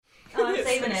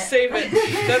saving it. Save it.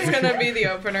 That's gonna be the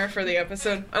opener for the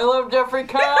episode. I love Jeffrey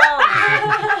Combs.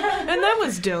 And that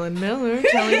was Dylan Miller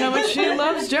telling how much she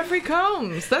loves Jeffrey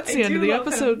Combs. That's the end of the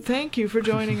episode. Thank you for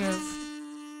joining us.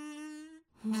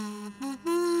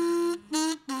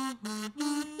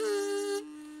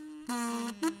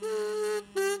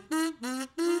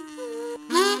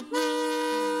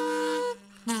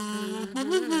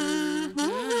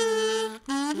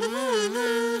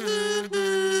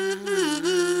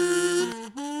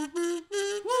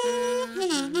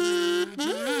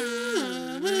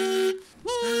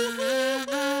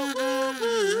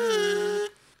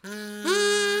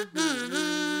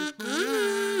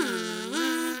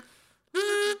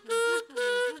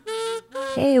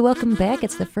 Hey, welcome back.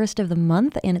 It's the first of the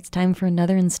month, and it's time for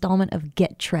another installment of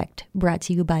Get Trekked, brought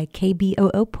to you by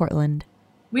KBOO Portland.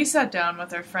 We sat down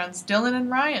with our friends Dylan and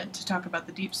Ryan to talk about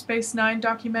the Deep Space Nine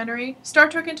documentary, Star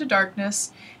Trek Into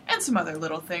Darkness, and some other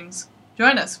little things.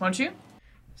 Join us, won't you?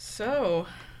 So,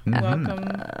 welcome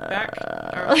back.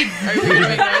 Are we going to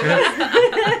make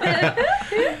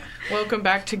noises? Welcome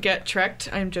back to Get Trekked.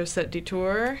 I'm Josette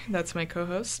Detour. That's my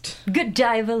co-host. Good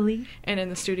Diva Lee. And in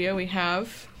the studio we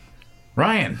have...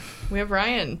 Ryan. We have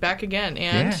Ryan back again,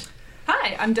 and... Yeah.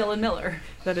 Hi, I'm Dylan Miller.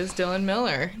 That is Dylan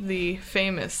Miller, the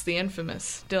famous, the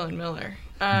infamous Dylan Miller.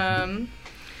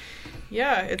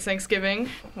 Yeah, it's Thanksgiving.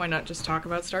 Why not just talk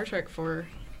about Star Trek for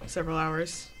several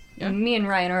hours? Yeah. Me and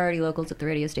Ryan are already locals at the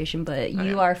radio station, but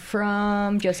you yeah. are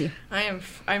from Josie. I'm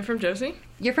from Josie.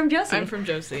 You're from Josie. I'm from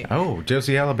Josie. Oh,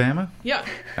 Josie, Alabama? Yeah.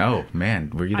 Oh, man.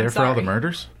 Were you there for all the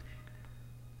murders?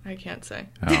 I can't say.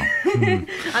 Oh.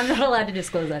 I'm not allowed to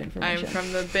disclose that I'm information.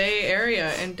 from the Bay Area,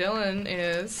 and Dylan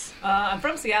is... I'm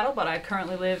from Seattle, but I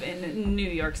currently live in New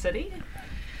York City.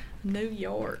 New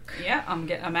York. Yeah, I'm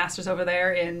getting a master's over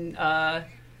there in...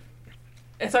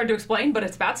 it's hard to explain, but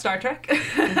it's about Star Trek.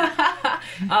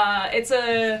 It's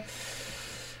a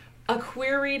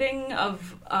queer reading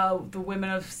of the women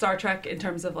of Star Trek in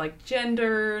terms of like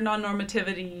gender,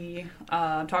 non-normativity.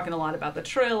 I'm talking a lot about the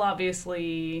Trill,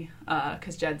 obviously,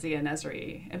 because Jadzia and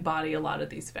Ezri embody a lot of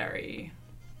these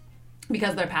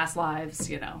because their past lives,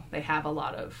 they have a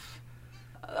lot of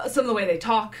some of the way they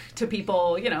talk to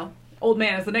people. Old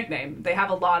man is the nickname. They have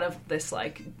a lot of this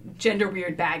like gender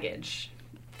weird baggage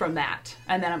from that.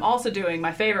 And then I'm also doing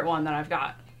my favorite one that I've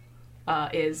got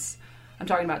is I'm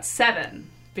talking about Seven.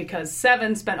 Because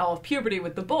Seven spent all of puberty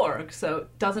with the Borg, so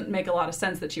it doesn't make a lot of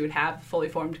sense that she would have a fully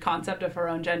formed concept of her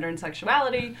own gender and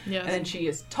sexuality. Yes. And then she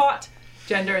is taught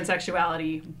gender and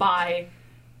sexuality by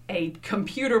a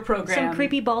computer program. Some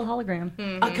creepy bald hologram.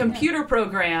 Mm-hmm. A computer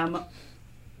program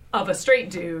of a straight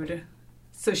dude.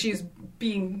 So she's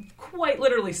being quite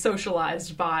literally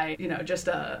socialized by, just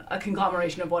a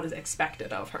conglomeration of what is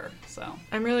expected of her. So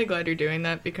I'm really glad you're doing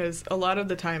that, because a lot of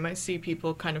the time I see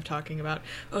people kind of talking about,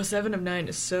 oh, 7 of 9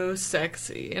 is so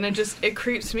sexy. And it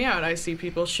creeps me out. I see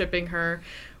people shipping her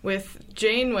with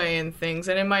Janeway and things.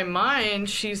 And in my mind,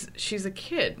 she's a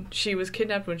kid. She was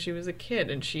kidnapped when she was a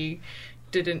kid, and she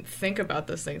didn't think about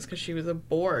those things because she was a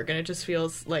Borg. And it just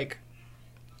feels like...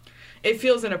 It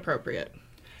feels inappropriate.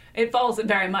 It falls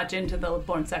very much into the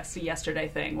Born Sexy Yesterday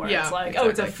thing, where it's like, exactly. oh,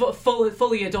 it's a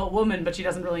fully adult woman, but she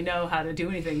doesn't really know how to do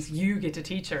anything, so you get to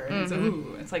teach her. And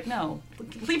it's like, no,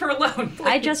 leave her alone, please.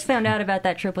 I just found out about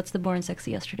that trip. What's the Born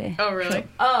Sexy Yesterday? Oh, really?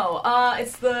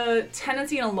 It's the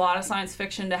tendency in a lot of science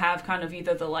fiction to have kind of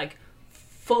either the, like,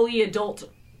 fully adult,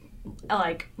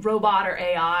 like, robot or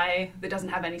AI that doesn't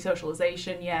have any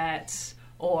socialization yet,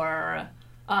 or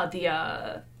what's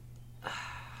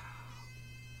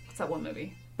that one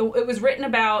movie? It was written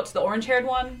about the orange-haired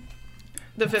one.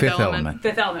 The Fifth Element.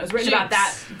 Fifth Element. It was written about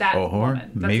that woman.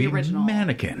 That's maybe the original.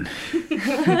 Mannequin.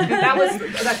 That was,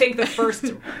 I think, the first,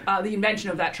 the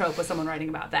invention of that trope was someone writing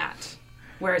about that.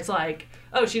 Where it's like,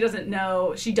 oh, she doesn't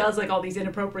know, she does like all these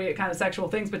inappropriate kind of sexual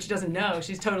things, but she doesn't know,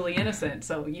 she's totally innocent.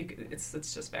 So it's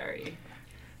just very...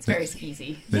 It's very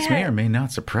skeezy. This may or may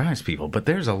not surprise people, but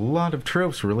there's a lot of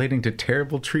tropes relating to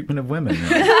terrible treatment of women.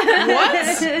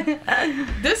 What?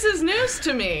 This is news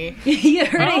to me. You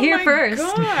heard it here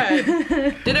first.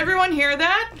 God. Did everyone hear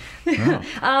that?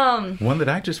 Oh. One that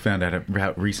I just found out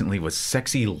about recently was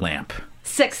Sexy Lamp.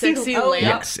 Sexy lamp?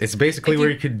 Yes, it's basically where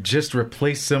you could just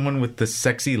replace someone with the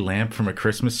sexy lamp from A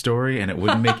Christmas Story, and it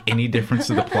wouldn't make any difference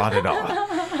to the plot at all.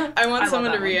 I want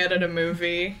someone to re-edit a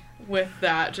movie with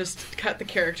that. Just cut the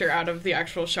character out of the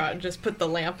actual shot and just put the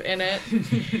lamp in it.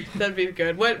 That'd be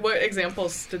good. What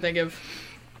examples did they give?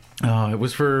 Oh, it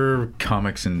was for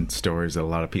comics and stories that a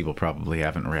lot of people probably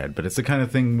haven't read. But it's the kind of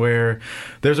thing where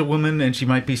there's a woman and she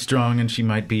might be strong and she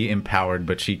might be empowered,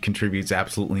 but she contributes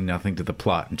absolutely nothing to the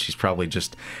plot. And she's probably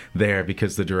just there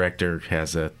because the director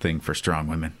has a thing for strong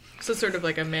women. So sort of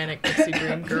like a manic pixie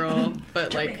dream girl,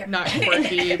 but like not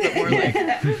quirky, but more like...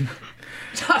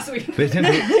 Sweet. They tend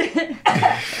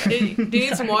to... Do you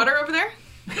need some water over there?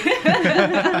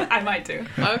 I might do.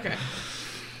 Okay.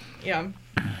 Yeah.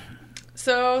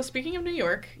 So, speaking of New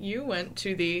York, you went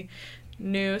to the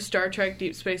new Star Trek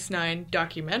Deep Space Nine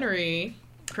documentary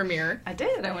premiere. I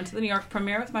did. I went to the New York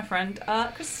premiere with my friend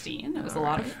Christine. It was a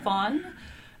lot of fun.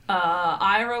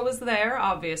 Ira was there,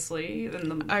 obviously, in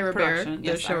the Ira Bear, production. the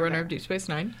Yes, Ira showrunner Bear. of Deep Space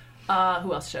Nine.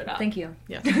 Who else showed up? Thank you.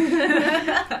 Yes. J.G.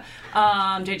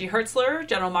 Hertzler,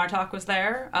 General Martok was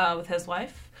there with his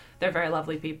wife. They're very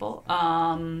lovely people.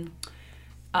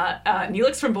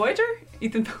 Neelix from Voyager,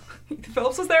 Ethan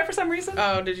Phillips was there for some reason.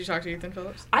 Oh, did you talk to Ethan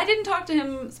Phillips? I didn't talk to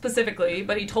him specifically,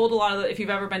 but he told a lot of the, if you've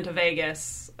ever been to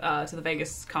Vegas, to the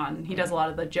Vegas con, he does a lot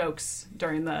of the jokes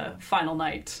during the final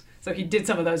night. So he did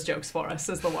some of those jokes for us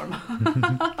as the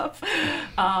warm-up.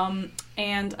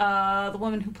 And the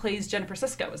woman who plays Jennifer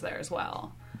Sisko was there as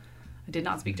well. I did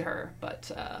not speak to her,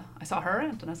 but I saw her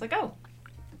around, and I was like, oh,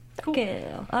 cool.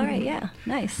 Cool. All right, yeah,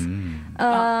 nice.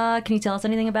 Can you tell us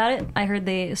anything about it? I heard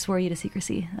they swore you to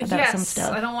secrecy about Yes, some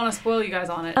stuff. I don't want to spoil you guys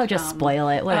on it. Oh, just spoil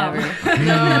it, whatever.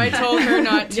 No, I told her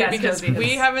not to Yes, because Josie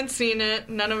we has. haven't seen it.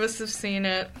 None of us have seen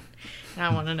it. And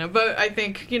I want to know. But I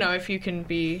think, if you can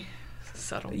be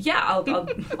subtle. Yeah, I'll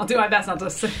do my best not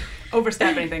to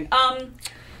overstep anything. On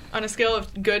a scale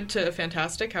of good to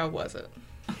fantastic, how was it?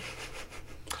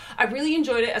 I really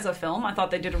enjoyed it as a film. I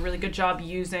thought they did a really good job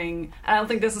using, and I don't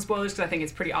think this is spoilers because I think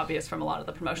it's pretty obvious from a lot of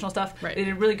the promotional stuff. Right. They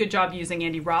did a really good job using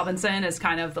Andy Robinson as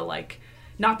kind of the, like,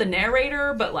 not the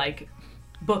narrator, but, like,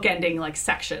 bookending, like,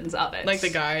 sections of it. Like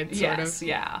the guide, sort yes, of.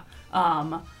 yeah.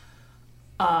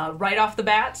 Right off the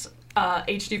bat,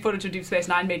 HD footage of Deep Space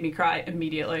Nine made me cry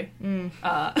immediately. It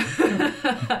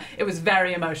was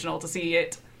very emotional to see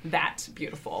it that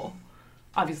beautiful.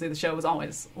 Obviously, the show was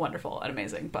always wonderful and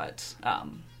amazing, but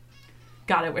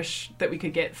God, I wish that we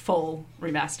could get full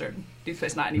remastered Deep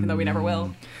Space Nine, even though we never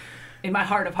will. In my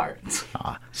heart of hearts.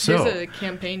 So, There's a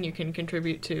campaign you can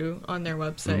contribute to on their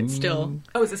website still.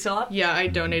 Oh, is it still up? Yeah, I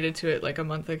donated to it like a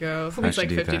month ago. I It's like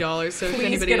should do that. $50. So if Please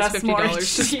anybody get has us more $50 to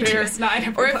HD spare,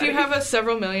 DS9, or if everybody. you have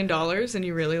several $million and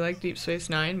you really like Deep Space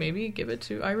Nine, maybe give it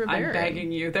to Ira Bear. I'm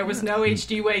begging you. There was no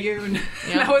HD Wayoon.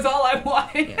 Yeah. That was all I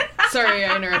wanted. Sorry,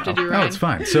 I interrupted you, no, Ryan. it's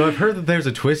fine. So I've heard that there's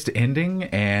a twist ending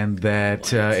and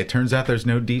that it turns out there's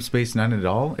no Deep Space Nine at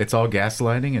all. It's all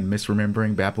gaslighting and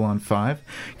misremembering Babylon 5.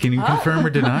 Can you confirm or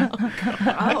deny?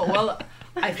 Oh, well,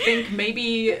 I think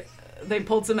maybe they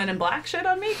pulled some Men in Black shit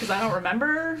on me because I don't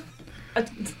remember. I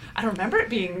don't remember it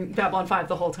being Babylon 5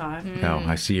 the whole time. Oh,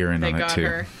 I see you're in They on it got too.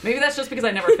 her. Maybe that's just because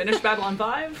I never finished Babylon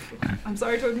 5. I'm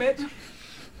sorry to admit.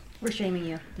 We're shaming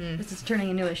you. This is turning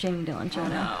into a shaming Dylan show now.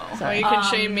 no. Well, Sorry. you can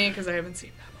shame me because I haven't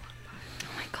seen Oh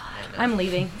my god. I'm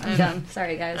leaving. I'm done.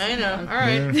 Sorry, guys. I know. I'm All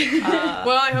right.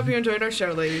 Well, I hope you enjoyed our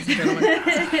show, ladies and gentlemen.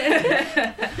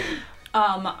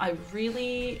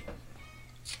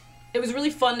 It was really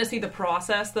fun to see the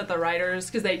process that the writers,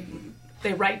 because they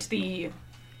write the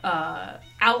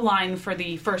outline for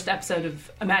the first episode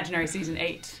of Imaginary Season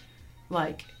 8,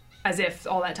 like, as if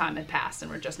all that time had passed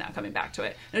and we're just now coming back to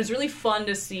it. And it was really fun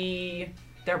to see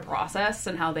their process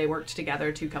and how they worked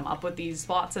together to come up with these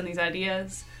plots and these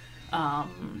ideas. Are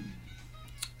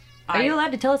you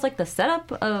allowed to tell us, like, the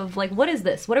setup of, like, what is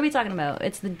this? What are we talking about?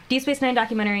 It's the Deep Space Nine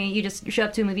documentary. You just show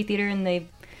up to a movie theater and they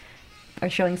are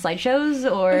showing slideshows?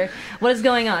 Or what is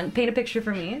going on? Paint a picture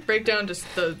for me. Break down just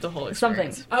the whole Something.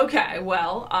 experience. Okay,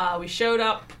 well, we showed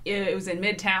up. It was in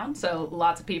Midtown, so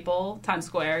lots of people. Times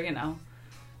Square,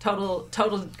 total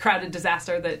crowded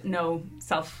disaster that no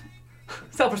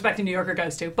self-respecting New Yorker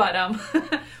goes to. But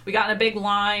we got in a big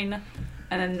line,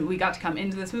 and then we got to come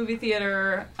into this movie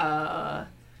theater.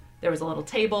 There was a little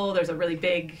table. There's a really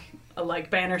big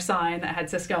banner sign that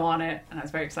had Cisco on it, and I was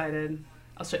very excited.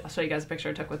 I'll show you guys a picture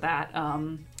I took with that.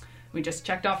 We just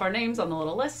checked off our names on the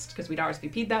little list because we'd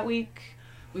RSVP'd that week.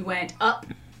 We went up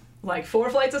 4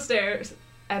 flights of stairs,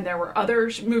 and there were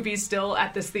other movies still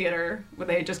at this theater where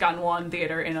they had just gotten one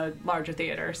theater in a larger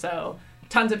theater. So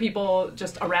tons of people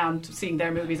just around seeing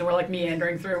their movies, and we're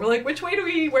meandering through. We're like, which way do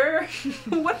we,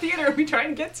 what theater are we trying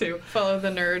to get to? Follow the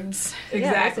nerds.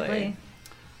 Exactly.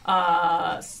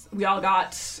 We all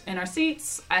got in our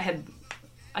seats.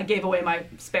 I gave away my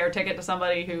spare ticket to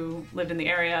somebody who lived in the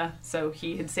area, so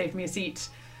he had saved me a seat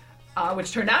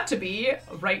which turned out to be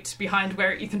right behind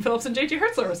where Ethan Phillips and J.T.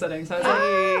 Hertzler were sitting. So I was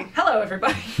like, hello,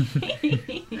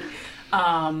 everybody.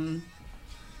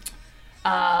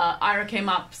 Ira came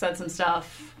up, said some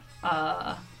stuff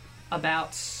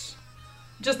about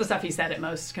just the stuff he said at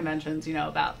most conventions,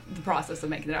 about the process of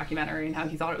making the documentary and how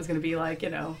he thought it was going to be like,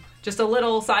 just a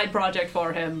little side project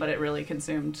for him, but it really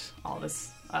consumed all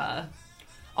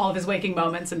of his waking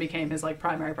moments and became his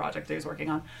primary project that he was working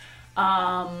on.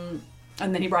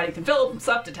 And then he brought Ethan Phillips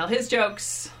up to tell his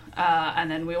jokes,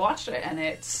 and then we watched it, and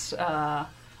it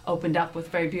opened up with a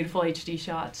very beautiful HD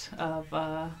shot of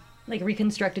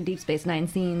reconstructed Deep Space Nine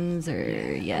scenes,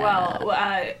 or Well,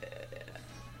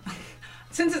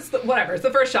 since it's it's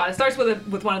the first shot. It starts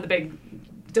with one of the big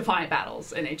Defiant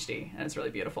battles in HD, and it's really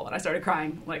beautiful. And I started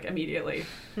crying immediately.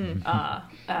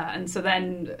 And so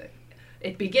then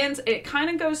it begins. It kind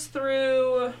of goes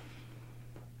through.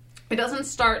 It doesn't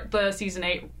start the season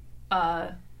 8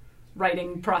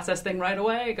 writing process thing right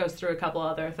away. It goes through a couple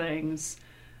other things.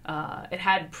 It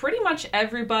had pretty much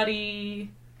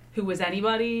everybody who was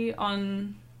anybody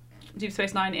on Deep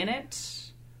Space Nine in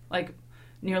it.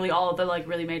 Nearly all of the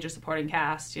really major supporting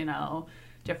cast,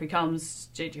 Jeffrey Combs,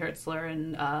 J.T. Hertzler,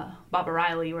 and Baba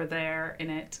Riley were there in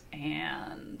it,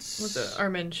 and was it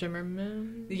Armin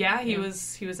Shimmerman? Yeah, he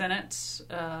was in it.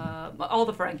 All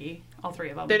the Ferengi, all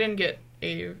three of them. They didn't get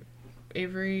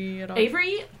Avery at all.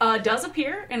 Avery does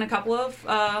appear in a couple of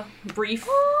brief.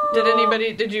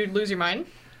 Did you lose your mind?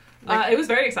 It was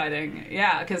very exciting,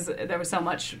 yeah, because there was so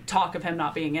much talk of him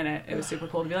not being in it. It was super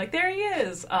cool to be like, there he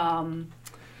is.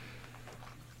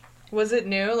 Was it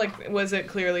new? Was it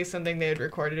clearly something they had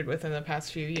recorded within the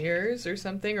past few years or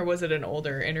something, or was it an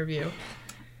older interview?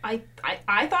 I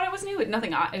thought it was new. It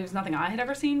was nothing I had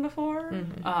ever seen before.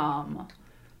 Mm-hmm.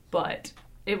 But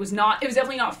it was not. It was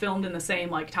definitely not filmed in the same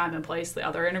time and place the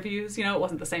other interviews. It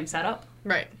wasn't the same setup.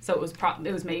 Right. So it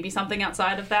was maybe something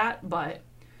outside of that, but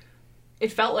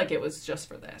it felt like it was just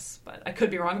for this. But I could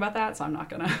be wrong about that, so I'm not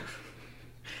gonna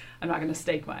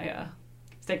stake my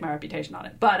reputation on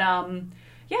it. But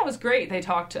yeah, it was great. They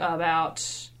talked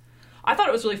about... I thought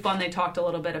it was really fun. They talked a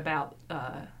little bit about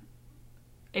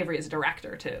Avery as a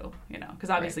director, too. Because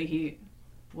obviously he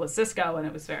was Sisko, and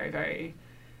it was very, very...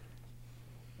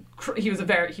 He was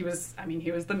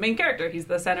the main character. He's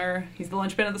the center. He's the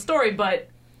linchpin of the story, but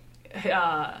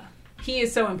he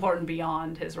is so important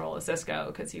beyond his role as Sisko,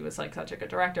 because he was such a good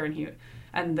director,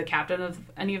 and the captain of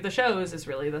any of the shows is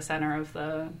really the center of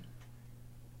the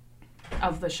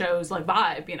show's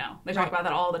vibe. They talk about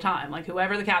that all the time.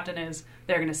 Whoever the captain is,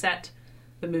 they're going to set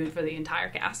the mood for the entire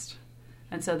cast.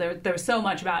 And so there was so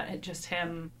much about it, just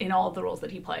him in all of the roles that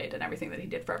he played and everything that he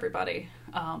did for everybody.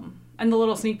 And the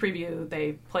little sneak preview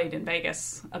they played in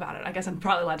Vegas about it. I guess I'm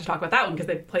probably allowed to talk about that one because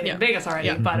they played it in Vegas already.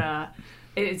 Yeah. But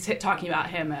it's talking about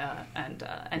him and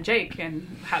Jake,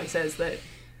 and how he says that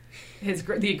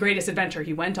the greatest adventure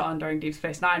he went on during Deep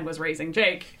Space Nine was raising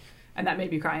Jake. And that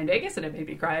made me cry in Vegas, and it made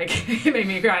me cry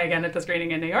again at the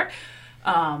screening in New York.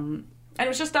 And it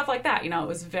was just stuff like that. It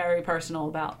was very personal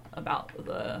about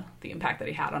the impact that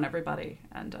he had on everybody.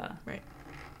 And right.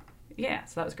 Yeah,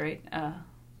 so that was great.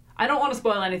 I don't want to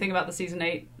spoil anything about the season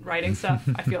 8 writing stuff.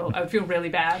 I would feel really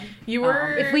bad. You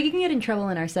were... if we can get in trouble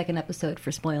in our second episode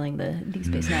for spoiling the Deep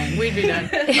Space Nine, we'd be done.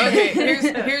 Okay,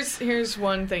 here's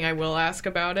one thing I will ask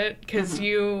about it, because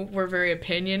you were very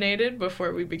opinionated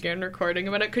before we began recording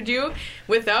about it. Could you,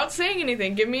 without saying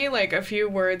anything, give me a few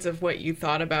words of what you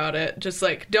thought about it? Just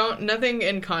nothing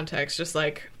in context, just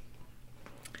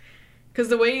because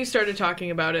the way you started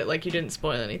talking about it, you didn't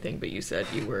spoil anything, but you said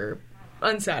you were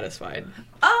unsatisfied.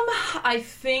 I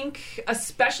think,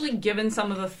 especially given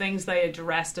some of the things they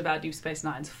addressed about Deep Space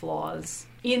Nine's flaws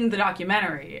in the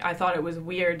documentary, I thought it was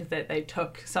weird that they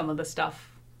took some of the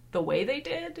stuff the way they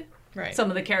did. Right. Some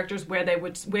of the characters where they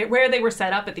were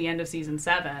set up at the end of season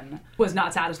 7 was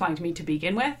not satisfying to me to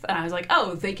begin with, and I was like,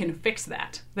 oh, they can fix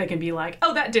that. They can be like,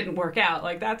 oh, that didn't work out.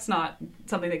 That's not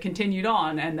something that continued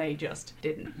on, and they just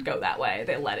didn't go that way.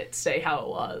 They let it stay how it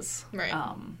was. Right.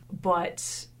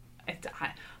 But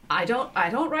I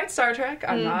don't write Star Trek.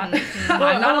 I'm not.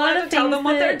 I'm not allowed to tell them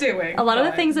what they're doing. A lot of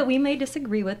the things that we may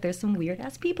disagree with, there's some weird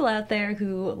ass people out there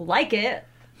who like it.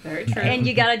 Very true. And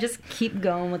you gotta just keep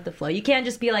going with the flow. You can't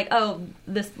just be like, oh,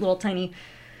 this little tiny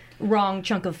wrong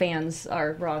chunk of fans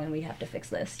are wrong and we have to fix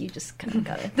this. You just kind of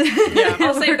gotta. Yeah,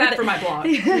 I'll save that for my blog.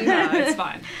 It's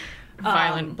fine.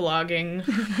 Violent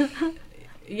blogging.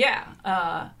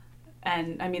 Yeah.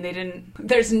 And, I mean, they didn't...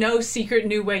 There's no secret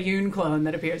New Wei-Yun clone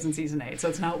that appears in Season 8, so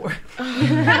it's not worth...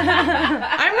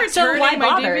 I'm returning so why my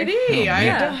bother? DVD.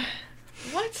 Yeah.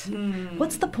 What?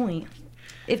 What's the point?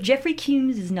 if Jeffrey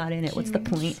Combs is not in it, what's the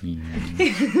point?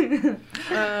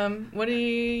 What do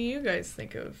you guys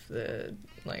think of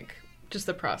just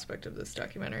the prospect of this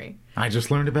documentary? I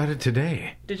just learned about it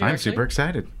today. Did you I'm actually? super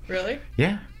excited. Really?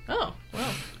 Yeah. Oh,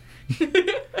 wow.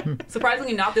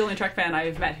 Surprisingly, not the only Trek fan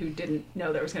I've met who didn't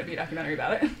know there was going to be a documentary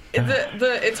about it.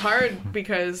 It's hard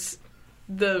because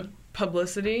the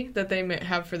publicity that they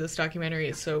have for this documentary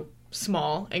is so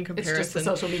small in comparison. It's just the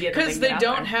social media because they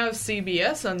don't there. have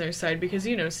CBS on their side, because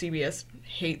CBS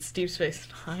hates Deep Space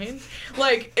Nine.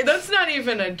 Like, that's not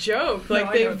even a joke. Like,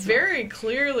 No, they it's very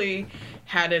clearly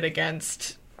had it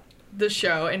against the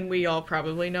show, and we all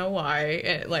probably know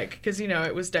why. Because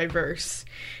it was diverse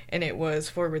and it was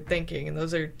forward thinking, and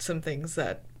those are some things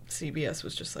that CBS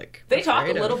was just like. They talk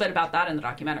a little bit about that in the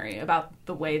documentary, about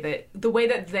the way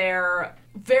that they're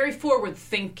very forward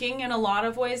thinking in a lot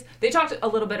of ways. They talked a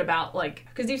little bit about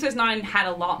because Deep Space Nine had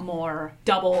a lot more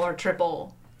double or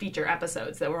triple feature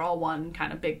episodes that were all one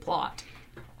kind of big plot,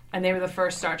 and they were the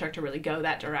first Star Trek to really go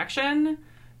that direction,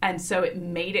 and so it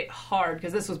made it hard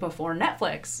because this was before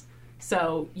Netflix.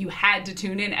 So you had to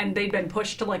tune in, and they'd been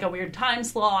pushed to a weird time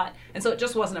slot, and so it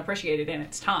just wasn't appreciated in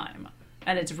its time.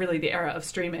 And it's really the era of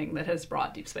streaming that has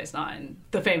brought Deep Space Nine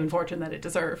the fame and fortune that it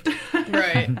deserved.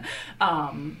 Right.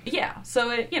 Yeah. So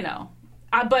it,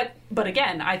 but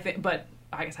again, I guess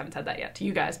I haven't said that yet to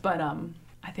you guys, but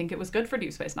I think it was good for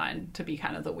Deep Space Nine to be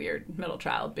kind of the weird middle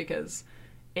child, because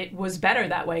it was better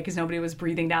that way, because nobody was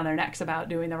breathing down their necks about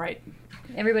doing the right.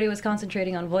 Everybody was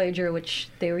concentrating on Voyager, which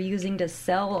they were using to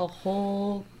sell a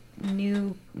whole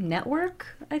new network,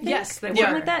 I think. Yes, they were.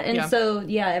 Something like that. And Yeah. so,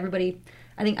 everybody,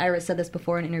 I think Iris said this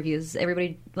before in interviews,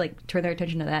 everybody, turned their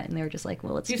attention to that, and they were just like,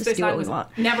 well, let's Deep just Space do Nine what we was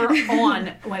want. never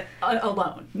on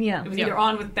alone. Yeah. It was Yeah. either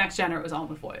on with Next Gen or it was on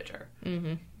with Voyager.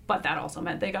 Mm-hmm. But that also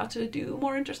meant they got to do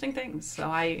more interesting things. So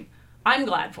I'm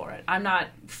glad for it. I'm not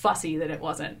fussy that it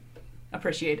wasn't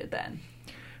appreciated then.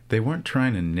 They weren't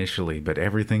trying initially, but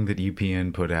everything that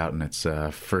UPN put out in its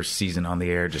first season on the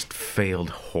air just failed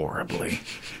horribly.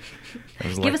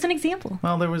 Give us an example.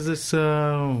 Well, there was this,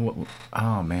 oh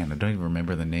man, I don't even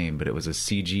remember the name, but it was a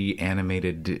CG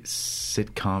animated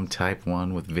sitcom type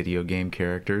one with video game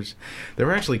characters. There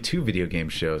were actually 2 video game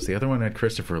shows. The other one had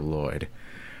Christopher Lloyd,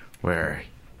 where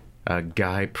a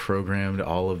guy programmed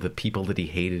all of the people that he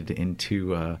hated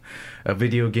into a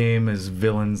video game as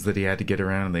villains that he had to get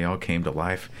around, and they all came to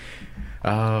life.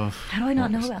 How do I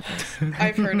not know about this?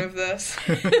 I've heard of this.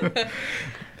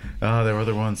 There were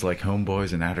other ones like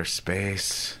Homeboys in Outer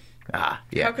Space. Yeah.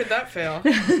 How could that fail?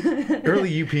 Early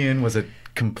UPN was a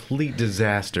complete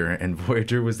disaster, and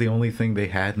Voyager was the only thing they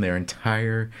had in their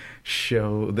entire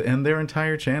show and their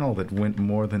entire channel that went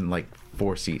more than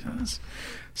 4 seasons.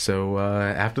 So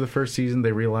after the first season,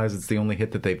 they realized it's the only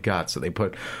hit that they've got, so they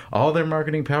put all their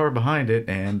marketing power behind it,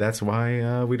 and that's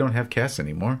why we don't have Cass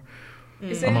anymore.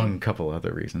 Among a couple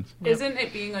other reasons. Isn't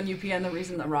it being on UPN the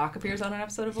reason that Rock appears on an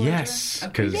episode of Voyager? Yes,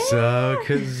 Okay.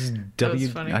 because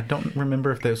was funny. I don't remember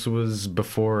if this was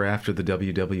before or after the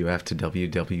WWF to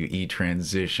WWE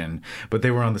transition, but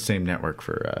they were on the same network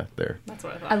for their. That's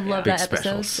what I thought. I love Big that episode.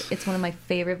 specials. It's one of my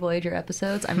favorite Voyager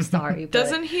episodes. I'm sorry, but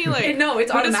Doesn't he No,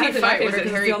 it's who does he automatically my fight? favorite Was it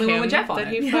because Harry it's the only one with Kim Jeff on that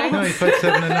it. he fights? No, he fights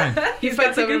 7 and 9. He's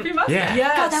got the goofy mustache. Yeah.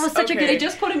 Yes, God, that was such a good. They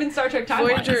just put him in Star Trek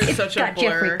Timeline. Voyager is It's such a got blur.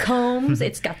 Jeffrey Combs.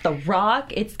 It's got The Rock.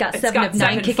 It's got It's 7 got of 9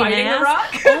 Seven kicking fighting ass. The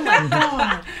Rock. Oh my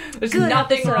god! There's Good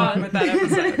nothing episode. wrong with that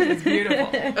episode. It's beautiful.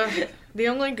 The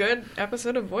only good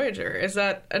episode of Voyager. Is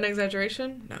that an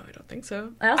exaggeration? No, I don't think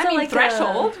so. I also I mean, like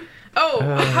Threshold. Oh,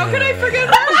 how could I forget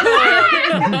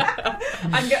that?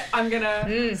 I'm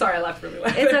gonna. Sorry, I laughed really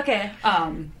loud. It's okay.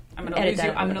 I'm gonna Edit lose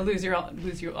you. that. I'm gonna lose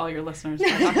all your listeners. by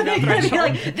talking about You're Threshold.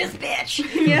 like this bitch.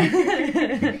 Yeah.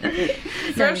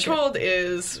 Threshold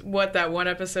is what that one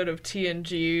episode of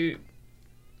TNG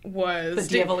was.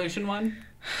 The de-evolution one,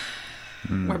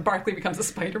 where Barclay becomes a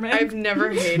Spider-Man. I've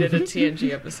never hated a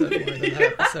TNG episode more than that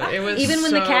episode. It was Even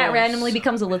when the so- cat randomly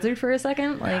becomes a lizard for a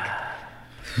second, like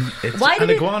It's Why an did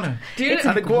it- iguana. Dude, It's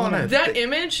an iguana. that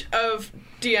image of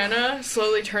Deanna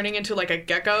slowly turning into like a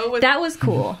gecko with that was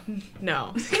cool.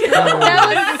 no.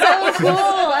 That was so cool.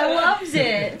 I loved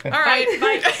it. All right.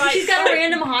 She's got a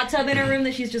random hot tub in her room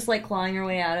that she's just like clawing her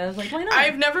way out of. Like, why not?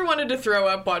 I've never wanted to throw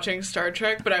up watching Star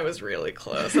Trek, but I was really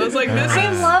close. I was like, this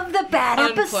I is love the bad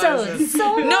unpleasant. episodes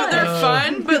so much. No, they're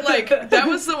fun, but like that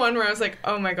was the one where I was like,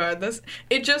 oh my god, at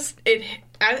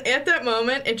that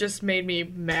moment it just made me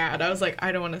mad. I was like,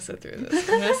 I don't want to sit through this.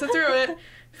 I'm gonna sit through it.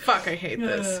 Fuck, I hate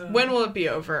this. When will it be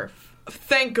over?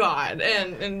 thank God.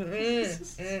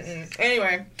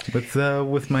 Anyway.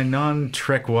 With my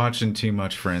non-Trek watching too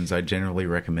much friends, I generally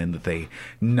recommend that they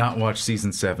not watch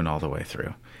season 7 all the way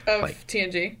through. Of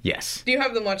TNG? Yes. Do you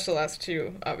have them watch the last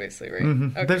 2, obviously, right?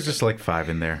 Mm-hmm. Okay. There's just like 5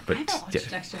 in there. But I haven't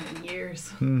watched Next Gen in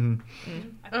years. Mm-hmm.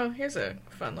 Oh, here's a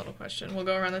fun little question. We'll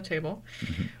go around the table.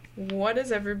 What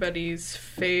is everybody's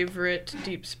favorite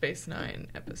Deep Space Nine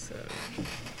episode?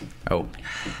 Oh.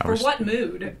 For what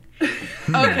mood?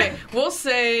 Okay, we'll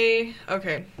say...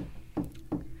 Okay.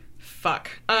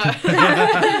 Fuck.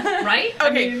 Right?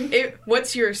 Okay,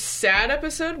 what's your sad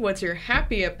episode? What's your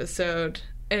happy episode?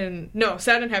 And no,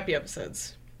 sad and happy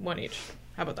episodes. One each.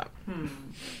 How about that?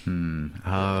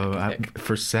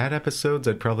 For sad episodes,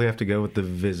 I'd probably have to go with The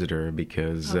Visitor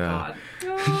because... God.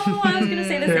 Oh, I was going to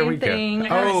say the there same we thing. go.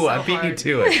 Oh, I beat you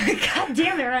to it. God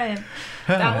damn it, Ryan.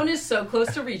 That one is so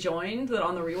close to Rejoined that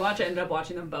on the rewatch I ended up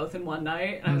watching them both in one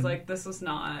night, and I was like, this was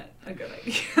not a good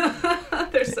idea.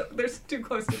 they're too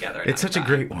close together. It's such a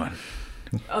great one.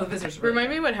 Oh, The Visitor's really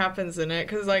Remind me what happens in it,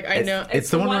 because like I know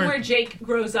it's the one where Jake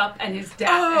grows up and his dad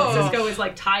and Sisko is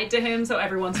like tied to him, so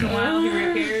every once in a while he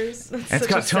reappears. And it's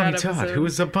got Tony Todd, who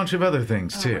is a bunch of other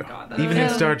things too, God, even in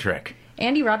Star Trek.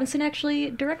 Andy Robinson actually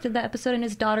directed that episode, and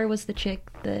his daughter was the chick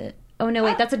that... Oh, no,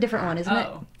 wait, that's a different one, isn't it?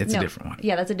 It's a different one.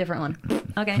 Yeah, that's a different one.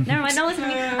 Okay, never mind. Don't listen to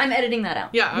me. I'm editing that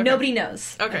out. Yeah, okay. Nobody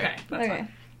knows. Okay. That's fine.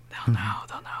 They'll know.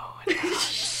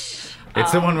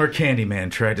 It's the one where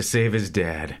Candyman tried to save his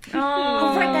dad.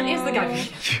 Oh, right, that is the guy.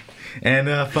 And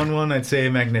a fun one, I'd say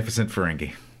Magnificent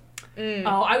Ferengi.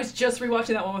 Oh, I was just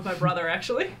rewatching that one with my brother,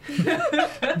 actually.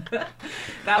 That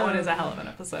one is a hell of an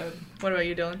episode. What about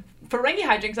you, Dylan? Ferengi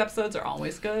hijinks episodes are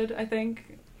always good, I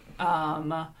think.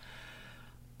 I'm a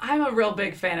real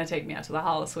big fan of Take Me Out to the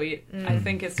Holosuite. I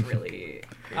think it's really,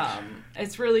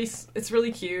 it's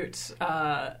really cute.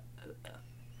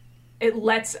 It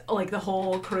lets like the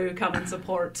whole crew come and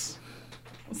support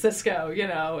Sisko, you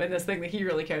know, in this thing that he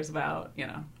really cares about, you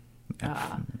know.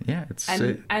 Yeah, it's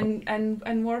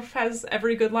and Worf has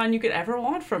every good line you could ever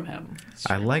want from him.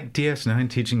 I like DS9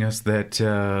 teaching us that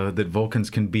that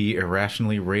Vulcans can be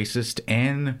irrationally racist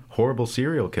and horrible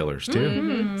serial killers too.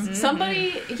 Mm-hmm.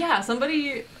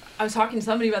 Somebody. I was talking to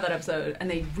somebody about that episode,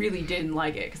 and they really didn't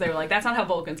like it because they were like, "That's not how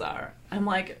Vulcans are." I'm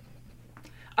like,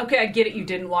 "Okay, I get it. You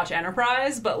didn't watch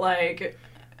Enterprise, but like,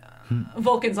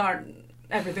 Vulcans aren't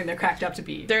everything they're cracked up to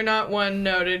be. They're not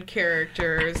one-noted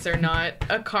characters. They're not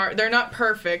they're not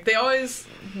perfect. They always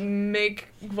make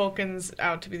Vulcans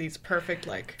out to be these perfect,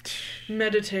 like,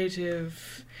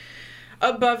 meditative,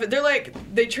 above it. They're like,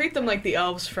 they treat them like the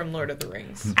elves from Lord of the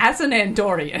Rings. As an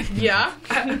Andorian. Yeah.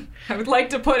 I would like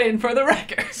to put in for the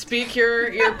record. Speak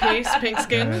your piece, pink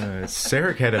skin.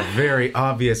 Sarek had a very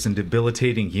obvious and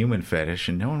debilitating human fetish,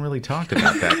 and no one really talked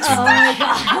about that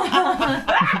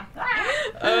too much.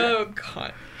 Oh,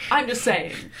 God. I'm just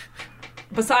saying,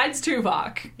 besides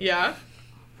Tuvok, yeah,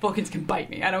 Vulcans can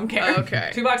bite me. I don't care. Okay.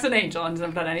 Tuvok's an angel and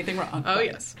hasn't done anything wrong. Oh,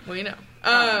 yes. We know.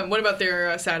 What about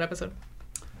their sad episode?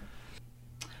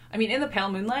 I mean, In the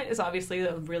Pale Moonlight is obviously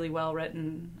a really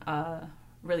well-written,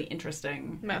 really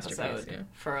interesting episode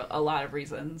for a lot of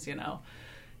reasons, you know.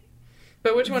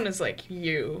 But which one is, like,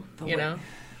 you know?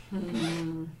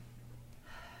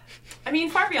 I mean,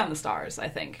 Far Beyond the Stars, I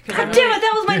think. God damn it,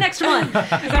 that was my next one.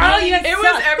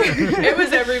 It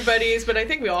was everybody's, but I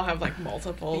think we all have, like,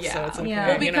 multiple, so it's okay. Yeah.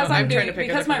 Well, because I'm trying to pick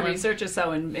because my one. research is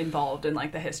so involved in,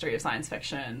 like, the history of science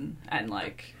fiction and,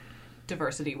 like,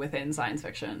 diversity within science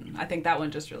fiction. I think that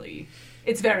one just really,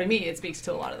 it's very me. It speaks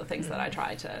to a lot of the things that I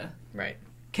try to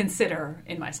consider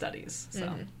in my studies. So,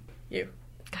 you.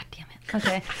 God damn it.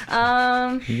 Okay.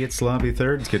 You get sloppy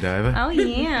thirds, Godiva. Oh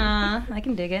yeah, I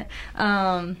can dig it.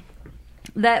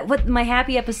 My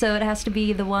happy episode has to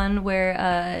be the one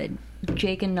where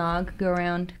Jake and Nog go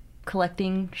around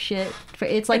collecting shit.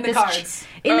 It's like in the cards.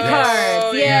 In the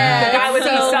cards, yeah. The guy with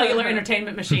the cellular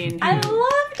entertainment machine. I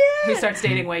loved it. Who starts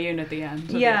dating Wei Yun at the end of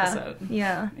the episode.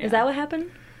 Yeah. Is that what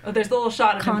happened? Oh, there's the little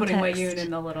shot of him putting Wei Context. Yun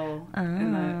in the little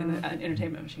in the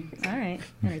entertainment machine. All right,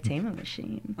 entertainment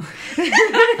machine.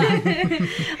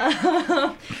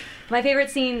 My favorite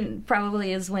scene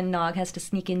probably is when Nog has to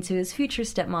sneak into his future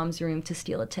stepmom's room to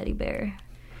steal a teddy bear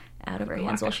out of her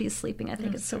hands while she's sleeping. I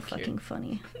think it's so fucking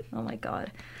funny. Oh my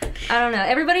god. I don't know.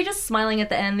 Everybody just smiling at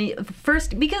the end.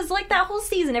 First, because like that whole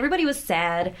season, everybody was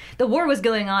sad. The war was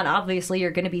going on. Obviously, you're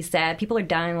going to be sad. People are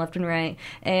dying left and right.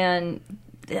 And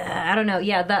I don't know.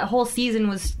 Yeah, that whole season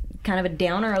was kind of a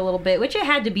downer a little bit, which it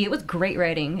had to be. It was great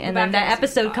writing. And then that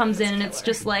episode comes in and it's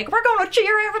just like, we're going to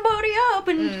cheer everybody up.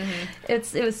 And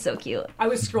it was so cute. I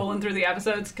was scrolling through the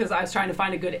episodes because I was trying to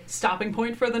find a good stopping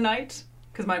point for the night.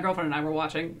 because my girlfriend and I were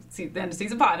watching the end of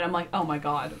season 5, and I'm like, oh my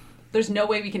god, there's no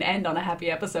way we can end on a happy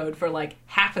episode for like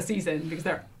half a season because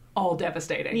they're all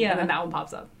devastating. Yeah. And then that one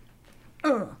pops up.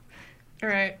 Ugh. All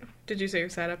right. Did you say your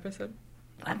sad episode?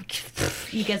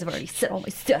 You guys have already said all my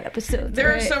sad episodes. There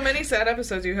are right? so many sad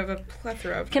episodes. You have a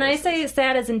plethora of. Can I choices. say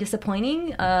sad as in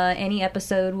disappointing? Any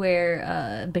episode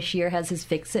where Bashir has his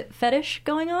fix-it fetish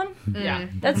going on? Yeah.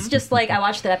 That's just like, I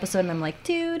watched that episode and I'm like,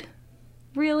 dude,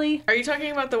 really? Are you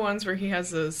talking about the ones where he has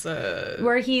those?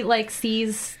 Where he like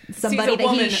sees somebody Sees a that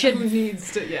woman he should, who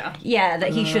needs to,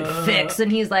 that he should fix,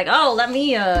 and he's like, oh, let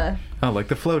me, Oh, like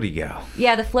the floaty gal.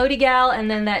 yeah, the floaty gal, and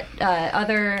then that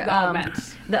other, The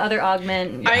augment. the other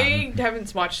augment. I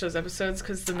haven't watched those episodes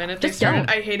because the minute they Just started, don't.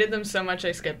 I hated them so much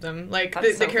I skipped them. Like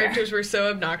That's the so characters were so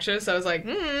obnoxious. I was like,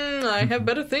 I have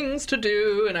better things to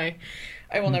do, and I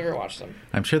will never watch them.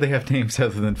 I'm sure they have names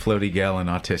other than floaty gal and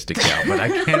autistic gal, but I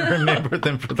can't remember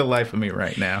them for the life of me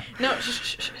right now. No,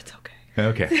 shh, it's okay.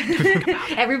 Okay.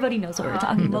 Everybody knows what we're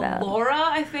talking about. Laura,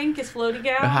 I think, is Floaty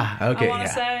Gal. Okay, I want to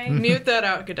yeah. say. Mute that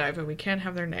out, Godiva. We can't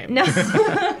have their name. No.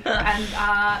 And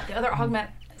the other augment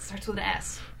starts with an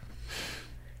S.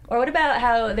 Or what about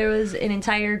how there was an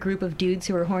entire group of dudes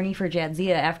who were horny for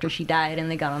Jadzia after she died,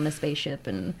 and they got on the spaceship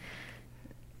and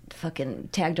fucking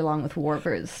tagged along with Worf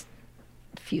for his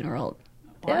funeral.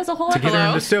 It was a whole To get her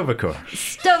Hello? into Stovacor.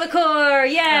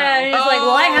 Stovacor, yeah. And it's like,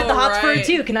 well, I had the hots for her right.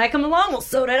 too. Can I come along? Well,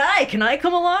 so did I. Can I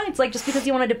come along? It's like, just because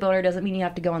you want to dip boner doesn't mean you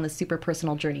have to go on this super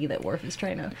personal journey that Worf is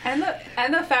trying to. And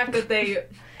the fact that they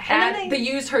they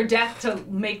used her death to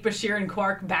make Bashir and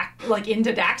Quark back like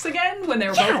into Dax again when they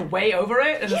were Yeah. both way over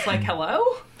it, and it's like, hello.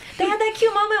 They had that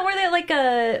cute moment where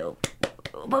they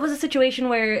what was the situation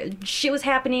where shit was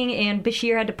happening and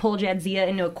Bashir had to pull Jadzia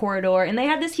into a corridor, and they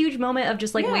had this huge moment of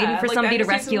just like Yeah, waiting for like somebody to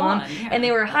back to season rescue him, 1, yeah. and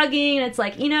they were hugging, and it's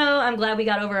like, I'm glad we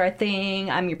got over our thing.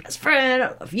 I'm your best friend. I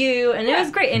love you, and it was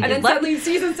great. And then suddenly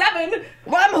season 7,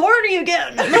 well, I'm horny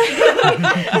again.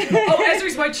 oh,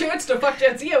 Ezri's my chance to fuck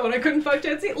Jadzia when I couldn't fuck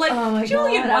Jadzia. Like, Oh my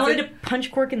Julian god! I wanted wasn't to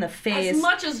punch Quark in the face. as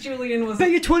much as Julian was.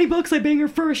 Bet you $20 I bang her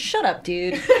first. Shut up,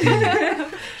 dude.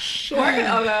 Quark and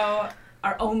Odo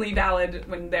are only valid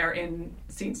when they're in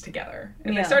scenes together.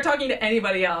 If Yeah. they start talking to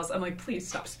anybody else, I'm like, please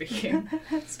stop speaking.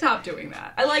 Stop doing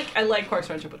that. I like Quark's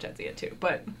friendship with Jadzia too,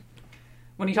 but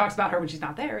when he talks about her when she's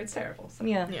not there, it's terrible. So,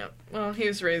 Yeah. Yeah. Well, he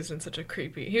was raised in such a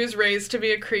creepy. He was raised to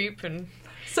be a creep, and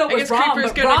so I was guess Rom,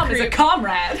 Creeper's but gonna Rom is a creep.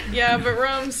 comrade. yeah, but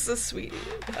Rom's a sweetie.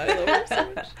 I love her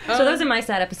so much. So those are my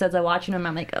sad episodes. I watch them and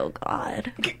I'm like, oh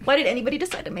god, why did anybody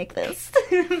decide to make this?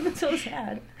 It's so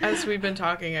sad. As we've been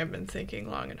talking, I've been thinking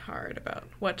long and hard about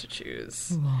what to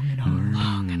choose. Long and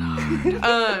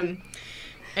hard.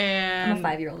 And I'm a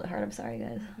 5-year-old at heart. I'm sorry,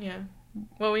 guys. yeah.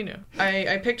 Well, we knew.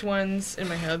 I picked ones in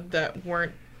my head that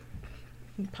weren't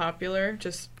popular,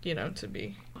 just to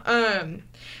be.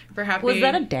 For happy. Was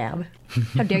that a dab?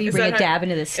 How dare you Is bring that a dab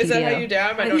into this Is studio? that how you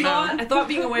dab? I don't know. I thought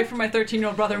being away from my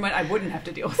 13-year-old brother meant I wouldn't have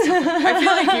to deal with it. I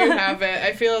feel like you have it.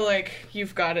 I feel like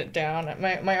you've got it down.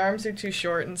 My arms are too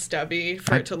short and stubby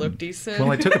for it to look decent.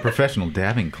 Well, I took a professional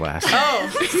dabbing class.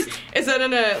 Oh, is that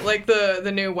in like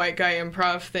the new white guy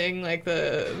improv thing, like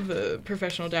the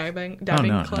professional dabbing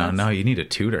class? No, you need a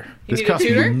tutor. You This need a costs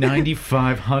me tutor?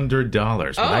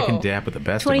 $9,500, but I can Oh. dab with the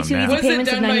best of them 22 now. easy Was it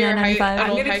Payments of done by your $99.95. I'm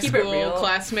old gonna high keep it school real.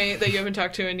 classmate that you haven't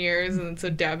talked to in years, and it's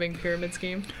a dabbing pyramid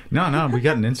scheme? No, we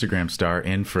got an Instagram star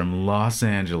in from Los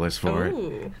Angeles for it.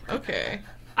 Ooh, okay.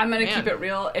 I'm going to Man. keep it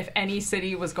real. If any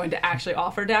city was going to actually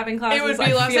offer dabbing classes, It would be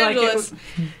I Los feel like it Angeles. would-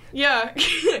 Yeah.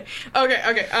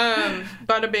 Okay.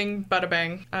 Bada bing, bada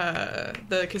bang.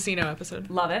 The casino episode.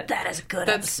 love it. That is a good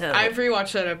That's. episode. I've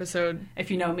rewatched that episode, If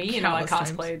you know me, you know I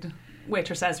Countless cosplayed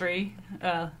Waitress Esri.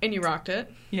 and you rocked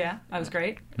it. Yeah, I was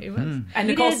great. It was. And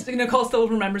You Nicole still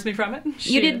remembers me from it.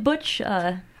 You did Butch.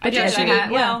 I did. Yeah, she I did.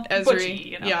 had, well, Esri,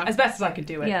 butchy, yeah. as best as I could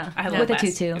do it. Yeah, I had with a less.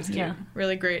 tutu. It was cute. Yeah.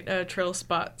 Really great trail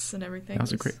spots and everything. That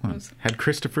was a great It one. was- Had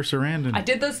Christopher Sarandon. I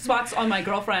did those spots on my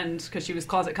girlfriend because she was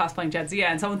closet cosplaying Jadzia,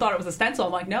 and someone thought it was a stencil.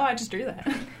 I'm like, no, I just drew that.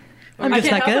 I'm I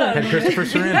just can't that help good. it. Had Christopher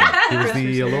Sarandon. He was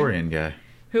the Elorian guy.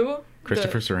 Who?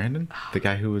 Christopher Sarandon? The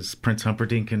guy who was Prince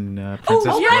Humperdinck and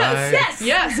Princess Oh, Bride. yes!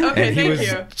 Yes. Okay. And he Thank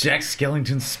was you. Jack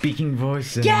Skellington's speaking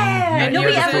voice. In Yeah, Nightmare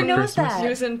nobody Before ever knows Christmas. that. He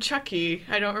was in Chucky.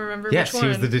 I don't remember Yes, which one. he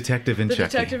was the detective in The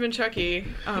Chucky. detective in Chucky.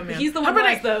 Oh man. He's the one who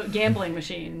has the gambling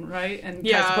machine, right? And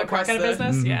tries to put Quark out of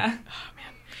business. Yeah.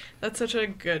 That's such a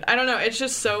good. I don't know. It's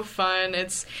just so fun.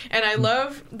 And I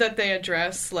love that they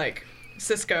address like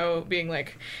Cisco being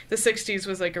like the 60s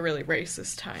was like a really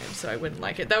racist time, so I wouldn't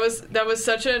like it. That was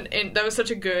such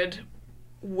a good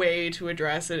way to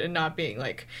address it and not being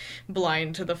like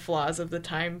blind to the flaws of the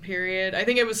time period. I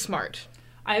think it was smart.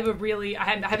 I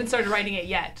haven't started writing it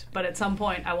yet, but at some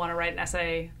point I want to write an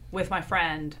essay with my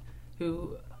friend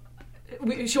who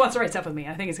she wants to write stuff with me.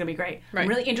 I think it's going to be great. Right. I'm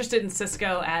really interested in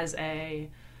Sisko as a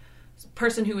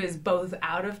person who is both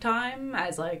out of time,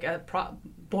 as like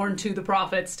born to the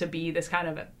prophets to be this kind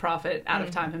of prophet out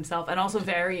of time himself, and also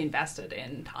very invested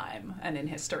in time and in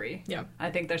history. Yeah.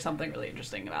 I think there's something really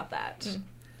interesting about that.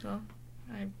 Well,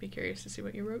 I'd be curious to see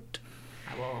what you wrote.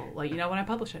 I will let you know when I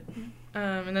publish it.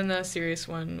 And then the serious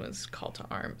one was Call to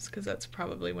Arms, because that's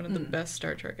probably one of the best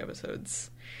Star Trek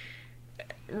episodes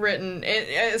written.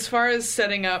 As far as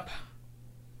setting up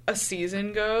a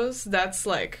season goes, that's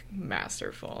like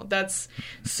masterful. That's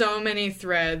so many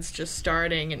threads just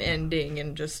starting and ending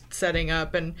and just setting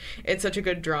up, and it's such a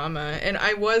good drama. And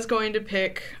I was going to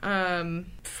pick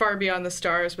Far Beyond the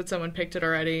Stars, but someone picked it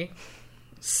already.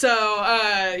 So,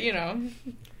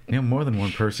 more than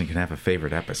one person can have a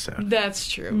favorite episode. That's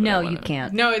true. No, you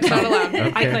can't. No, it's not allowed.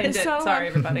 Okay. I claimed it. Sorry,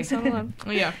 everybody.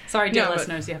 Well, yeah. Sorry, dear No, but-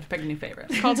 listeners, you have to pick a new favorite.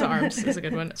 Call to Arms is a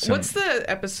good one. So- What's the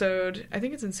episode? I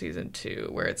think it's in season 2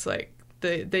 where it's like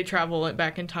they travel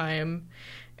back in time,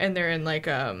 and they're in like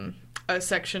a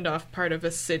sectioned off part of a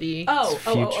city.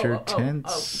 Future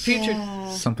tense? Future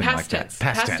Something past like tense.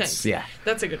 that. Past tense, yeah.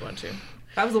 That's a good one too.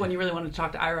 That was the one you really wanted to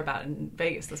talk to Ira about in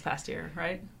Vegas this past year,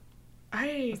 right?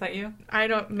 Was that you? I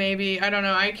don't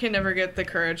know. I can never get the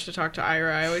courage to talk to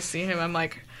Ira. I always see him. I'm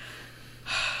like,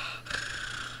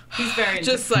 He's very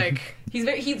just like,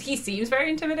 he seems very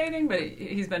intimidating, but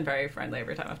he's been very friendly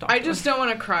every time I've talked to him. I just don't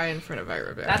want to cry in front of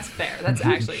Ira Bear. That's fair. That's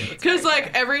actually Because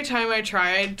like every time I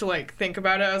tried to like think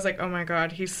about it, I was like, oh my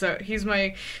god, he's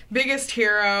my biggest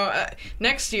hero.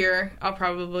 Next year, I'll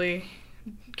probably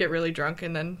get really drunk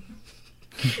and then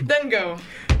go.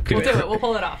 Could We'll he do cry- it. We'll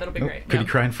pull it off. It'll be great. Could he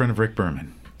cry in front of Rick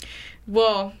Berman?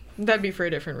 Well, that'd be for a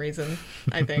different reason,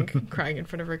 I think. Crying in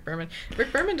front of Rick Berman.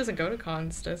 Rick Berman doesn't go to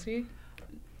cons, does he?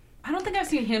 I don't think I've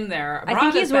seen him there. I think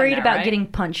he's Bravo's been worried there, about right? getting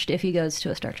punched if he goes to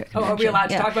a Star Trek Oh, convention. are we allowed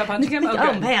to Yeah. talk about punching him? Oh,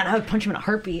 Oh good. man, I would punch him in a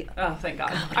heartbeat. Oh, thank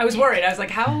God. I was worried. I was like,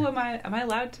 how am I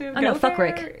allowed to? Oh, no, go fuck there?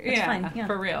 Rick. It's fine, yeah.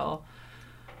 For real.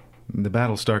 The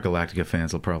Battlestar Galactica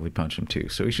fans will probably punch him too,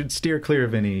 so he should steer clear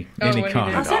of any what he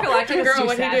comment. did. Star Galactica was Girl, too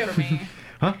what'd he sad do? for me.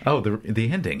 Huh? Oh, the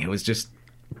ending. It was just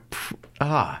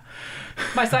My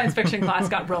science fiction class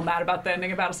got real mad about the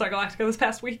ending of Battlestar Galactica this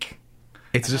past week.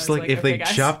 It's And I just was like like, if they okay,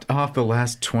 guys. chopped off the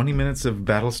last 20 minutes of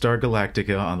Battlestar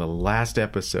Galactica on the last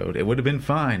episode, it would have been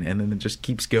fine, and then it just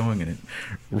keeps going and it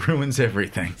ruins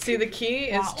everything. See, the key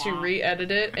is Wah, to wah.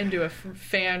 re-edit it and do a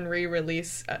fan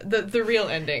re-release. The real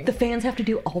ending. The fans have to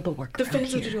do all the work. The around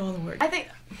fans have here. to do all the work. I think,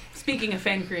 speaking of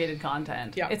fan-created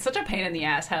content, Yeah. it's such a pain in the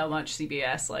ass how much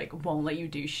CBS, like, won't let you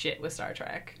do shit with Star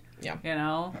Trek. Yeah. You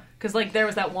know? Because, like, there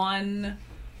was that one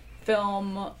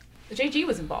film... JG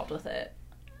was involved with it.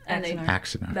 And they... Axanar.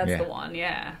 Axanar, That's yeah. the one,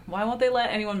 yeah. Why won't they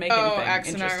let anyone make Oh,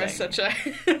 anything Axanar was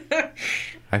interesting? such a...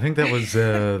 I think that was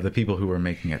the people who were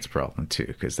making it's problem too,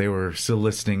 because they were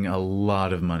soliciting a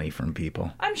lot of money from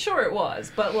people. I'm sure it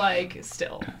was, but, like,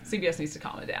 still, CBS needs to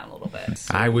calm it down a little bit.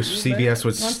 I wish CBS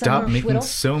would Want some stop more making schwiddle?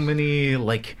 so many,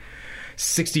 like,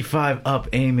 65 up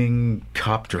aiming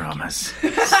cop dramas.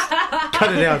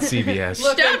 Cut it out, CBS.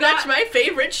 Look, Stop, they've that's got- my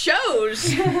favorite shows.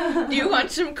 Do you want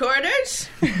some quarters?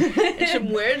 And some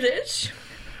Werthers?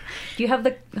 Do you have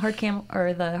the hard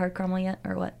hard caramel yet,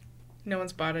 or what? No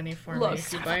one's bought any for Look, me.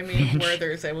 If you buy me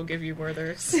Werthers, I will give you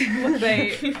Werthers.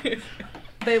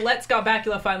 They let Scott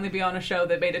Bakula finally be on a show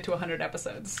that made it to 100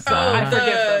 episodes. So Oh, I forgive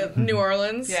them. the New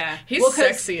Orleans? Yeah. He's Well, 'cause-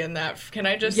 sexy in that. Can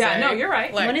I just Yeah, say? no, you're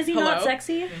right. Like, When is he hello? not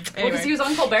sexy? Well, Anyway. because he was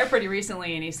on Colbert pretty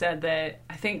recently, and he said that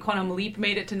I think Quantum Leap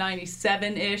made it to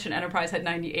 97-ish, and Enterprise had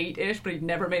 98-ish, but he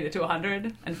never made it to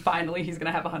 100. And finally, he's going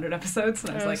to have 100 episodes.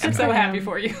 And I was Oh, like, good I'm for so him. happy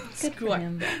for you. Good for Scott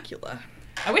him. Bakula.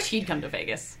 I wish he'd come to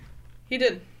Vegas. He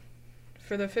did.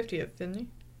 For the 50th, didn't he?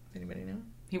 Anybody know?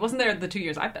 He wasn't there the 2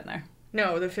 years I've been there.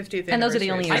 No, the 50th And those are the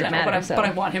anniversary. only I years know, that matter, but I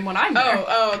so. want him when I'm there.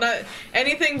 That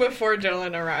anything before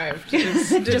Dylan arrived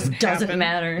just Just doesn't happen.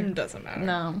 matter. Doesn't matter.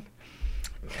 No.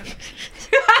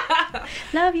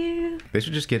 Love you. They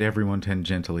should just get everyone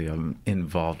tangentially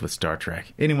involved with Star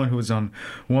Trek. Anyone who was on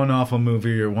one awful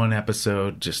movie or one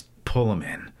episode, just pull them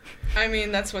in. I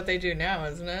mean, that's what they do now,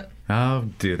 isn't it? Oh,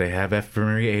 do they have F.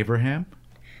 Murray Abraham?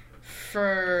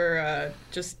 For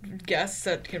just guests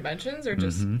at conventions, or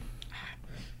just Mm-hmm.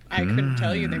 I couldn't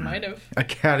tell you. They might have.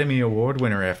 Academy Award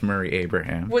winner F. Murray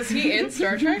Abraham. Was he in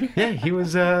Star Trek? Yeah, he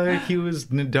was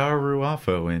Nadar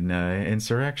Ruafo in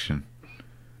Insurrection.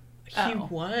 He Oh.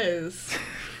 was.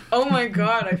 Oh my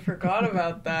god, I forgot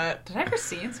about that. Did I ever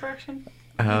see Insurrection?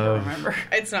 I don't remember.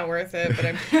 It's not worth it, but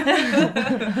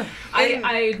I'm. I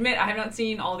I admit I have not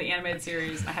seen all the animated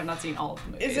series. I have not seen all of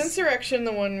the movies. Is Insurrection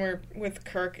the one where with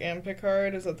Kirk and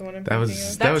Picard? Is that the one I'm That thinking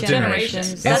was of? that was Generations.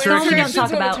 Generations. That's the one we don't Insurrection's talk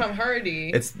the one with about. Tom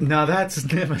Hardy. That's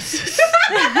Nemesis.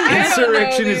 I don't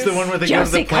Insurrection know is the these. one where they go to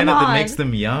Josie, the planet come that on. makes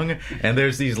them young, and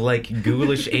there's these like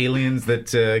ghoulish aliens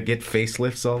that get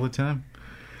facelifts all the time.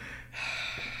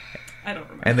 I don't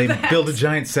remember. And they that. build a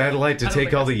giant satellite to I don't take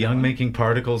think all I've the seen that one. young-making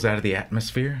particles out of the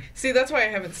atmosphere. See, that's why I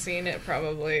haven't seen it.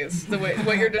 Probably is the way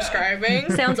what you're describing.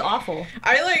 Sounds awful.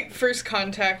 I like First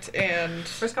Contact and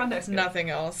First Contact's good.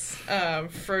 nothing else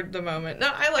for the moment.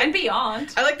 No, I like And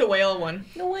Beyond. I like the whale one.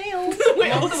 The whales. The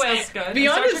Well, the whale's good.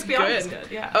 Beyond Star is Trek Beyond good. is good.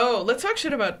 Yeah. Oh, let's talk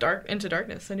shit about Into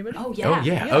Darkness. Anybody? Oh yeah. Oh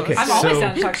yeah, okay. I'm always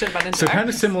down to talk shit about So kind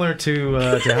of Insurrection. similar to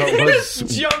how it was.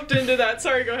 Jumped into that.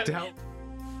 Sorry, go ahead. to how-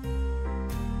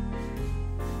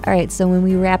 All right, so when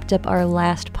we wrapped up our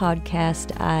last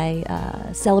podcast, I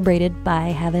celebrated by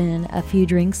having a few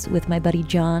drinks with my buddy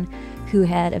John, who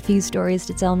had a few stories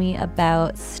to tell me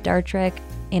about Star Trek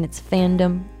and its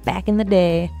fandom back in the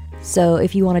day. So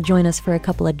if you want to join us for a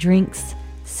couple of drinks,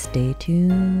 stay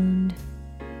tuned.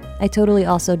 I totally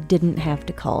also didn't have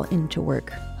to call into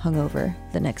work hungover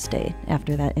the next day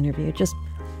after that interview. Just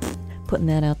putting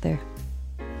that out there.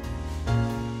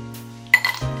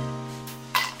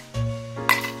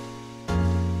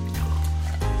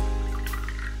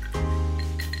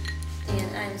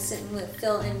 And I'm sitting with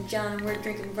Phil and John, and we're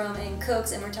drinking rum and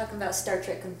cokes, and we're talking about Star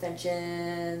Trek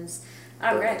conventions.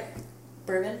 All right.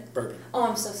 Bourbon? Bourbon. Oh,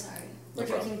 I'm so sorry. We're No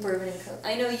drinking bourbon and coke.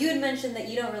 I know you had mentioned that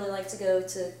you don't really like to go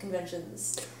to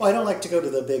conventions. Well, I don't like to go to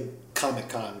the big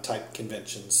Comic-Con type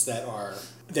conventions that are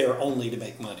there only to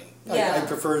make money. Yeah. I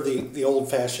prefer the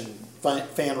old-fashioned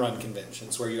fan-run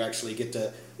conventions where you actually get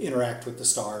to interact with the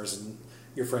stars and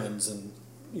your friends, and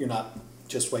you're not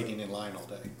just waiting in line all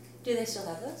day. Do they still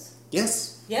have those?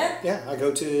 Yes. Yeah? Yeah, I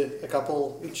go to a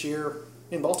couple each year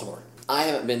in Baltimore. I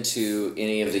haven't been to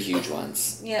any of the huge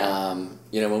ones. Yeah.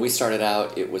 When we started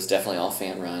out, it was definitely all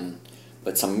fan run,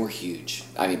 but some were huge.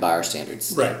 I mean, by our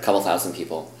standards. Right. A couple thousand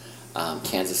people.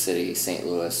 Kansas City, St.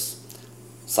 Louis,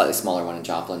 slightly smaller one in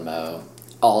Joplin, Mo.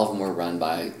 All of them were run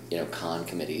by, con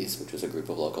committees, which was a group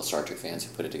of local Star Trek fans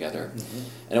who put it together. Mm-hmm.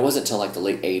 And it wasn't until like the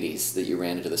late 80s that you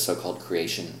ran into the so-called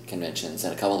creation conventions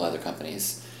and a couple of other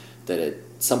companies that at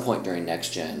some point during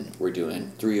Next Gen were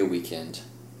doing 3 a weekend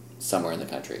somewhere in the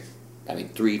country. I mean,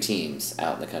 3 teams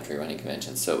out in the country running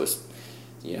conventions. So it was,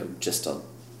 just a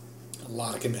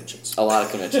lot of conventions. a lot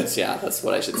of conventions. Yeah, that's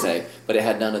what I should say. But it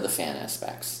had none of the fan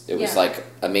aspects. It was Yeah. like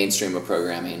a main stream of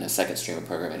programming, a second stream of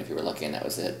programming if you were lucky, and that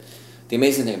was it. The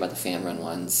amazing thing about the fan-run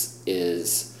ones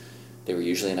is they were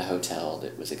usually in a hotel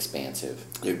that was expansive.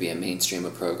 There would be a main stream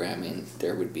of programming.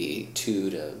 There would be 2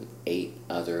 to 8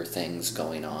 other things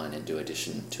going on in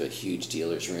addition to a huge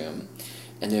dealer's room.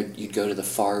 And you'd go to the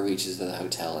far reaches of the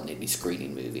hotel and they'd be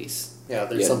screening movies. Yeah, You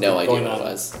there's had something no idea going what on. it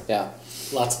was. Yeah.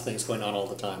 Lots of things going on all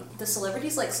the time. The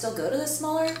celebrities still go to the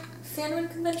smaller fan-run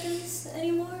conventions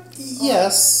anymore?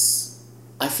 Yes.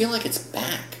 I feel like it's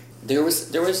back. There was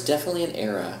definitely an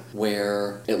era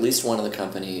where at least one of the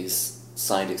companies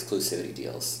signed exclusivity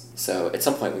deals. So at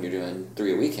some point when you're doing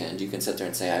 3 a weekend, you can sit there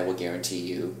and say, I will guarantee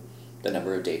you the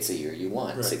number of dates a year you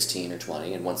want, Right. 16 or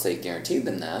 20. And once they guaranteed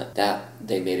them that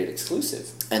they made it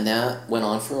exclusive. And that went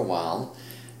on for a while.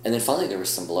 And then finally there was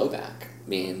some blowback,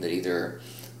 meaning that either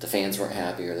the fans weren't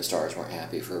happy or the stars weren't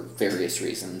happy for various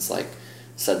reasons. Like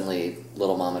suddenly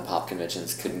little mom and pop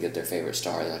conventions couldn't get their favorite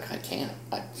star. They're like, I can't.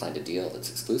 I signed a deal that's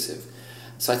exclusive.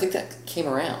 So I think that came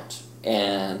around.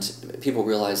 And people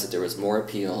realized that there was more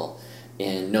appeal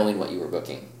in knowing what you were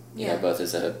booking. Yeah. Both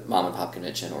as a mom and pop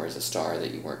convention or as a star,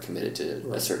 that you weren't committed to a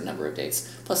Right. certain number of dates.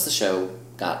 Plus the show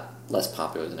got less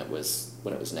popular than it was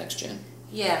when it was Next Gen.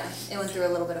 Yeah, it went through a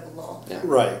little bit of a lull. Yeah.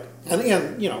 Right. And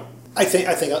I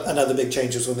think another big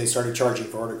change was when they started charging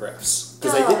for autographs,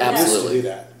 because they Oh, didn't yeah. used to Absolutely. do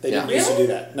that. They Yeah. didn't used to Really?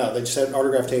 do that. No, they just had an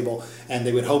autograph table, and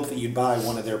they would hope that you'd buy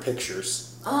one of their pictures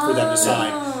for them to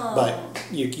sign. Oh. But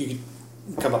you could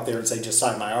come up there and say, "Just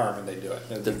sign my arm," and they'd do it.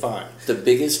 It'd be fine. The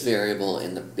biggest variable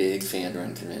in the big fan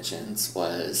run conventions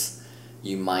was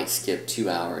you might skip 2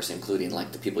 hours, including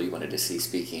like the people you wanted to see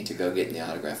speaking, to go get in the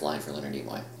autograph line for Leonard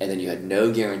Nimoy. And then you had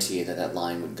no guarantee that that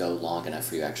line would go long enough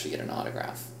for you to actually get an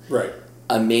autograph. Right.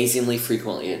 Amazingly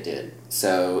frequently it did.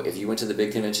 So if you went to the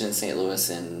big convention in St. Louis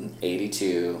in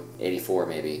 82, 84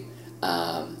 maybe,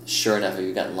 sure enough, if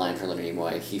you got in line for Leonard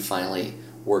Nimoy, he finally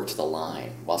worked the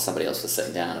line while somebody else was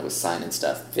sitting down and was signing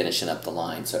stuff, finishing up the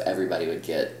line, so everybody would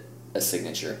get a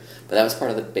signature. But that was part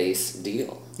of the base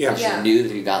deal. Yeah. Because Yeah. you knew that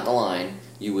if you got in the line,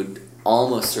 you would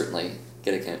almost certainly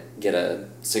get a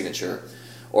signature,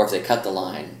 or if they cut the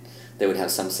line, they would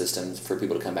have some systems for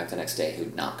people to come back the next day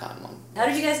who'd not gotten one. How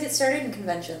did you guys get started in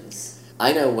conventions?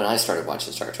 I know when I started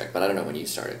watching Star Trek, but I don't know when you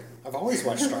started. I've always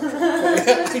watched Star Trek.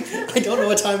 I don't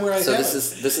know a time where I So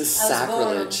haven't. this is I was born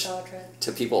on sacrilege Star Trek.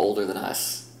 to people older than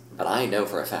us. But I know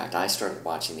for a fact I started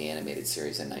watching the animated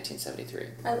series in 1973.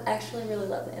 I actually really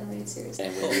love the animated series.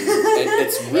 And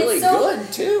it's really It's so-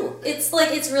 good, too. It's like,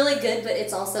 it's really good, but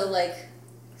it's also like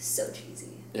so cheesy.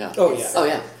 Yeah. Oh, It's yeah. Oh,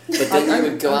 yeah. But then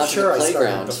you would go I'm out sure to the I started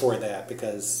playground. before that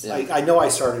because Yeah. I know I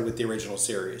started with the original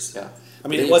series. Yeah. I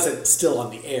mean, But it wasn't still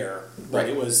on the air, but Right.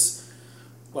 it was,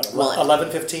 what, Well,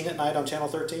 11:15 at night on Channel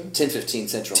 13? 10:15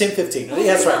 Central. 10:15.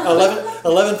 Yeah, that's right.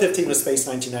 11:15 was Space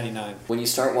 1999. When you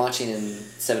start watching in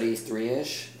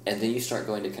 73-ish, and then you start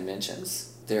going to conventions,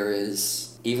 there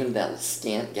is, even that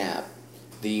scant gap,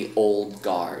 the old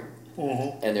guard.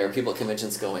 Mm-hmm. And there are people at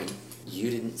conventions going,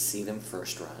 you didn't see them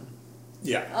first run.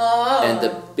 Yeah. Oh. And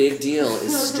the big deal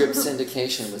is strip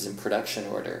syndication was in production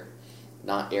order,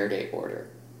 not air date order.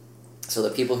 So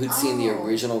the people who'd seen the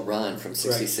original run from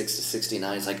 66 to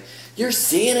 69 is like, you're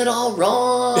seeing it all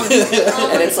wrong.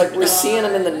 And it's like, we're seeing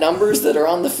them in the numbers that are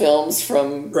on the films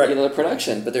from the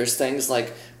production. But there's things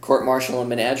like Court Martial and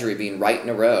Menagerie being right in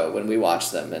a row when we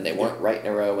watched them, and they weren't right in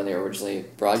a row when they were originally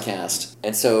broadcast.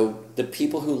 And so the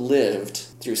people who lived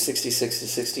through 66 to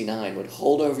 69 would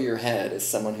hold over your head as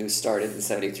someone who started in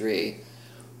 73.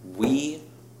 We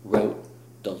wrote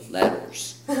the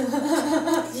letters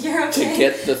You're okay. to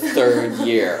get the third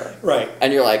year. Right.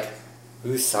 And you're like,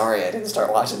 ooh, sorry, I didn't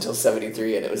start watching until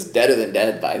 73, and it was deader than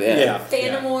dead by then. Yeah.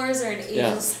 Fandom Wars are an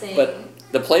ages thing.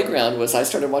 But the playground was, I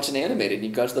started watching animated, and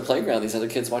you'd go to the playground, these other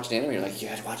kids watching animated, you're like, you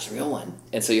had to watch the real one.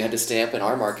 And so you had to stay up in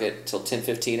our market till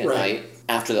 10:15 at night,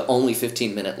 after the only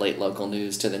 15-minute late local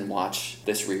news, to then watch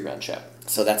this rerun show.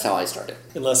 So that's how I started.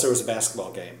 Unless there was a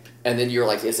basketball game. And then you're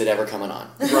like, is it ever coming on?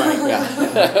 Right.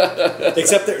 Yeah.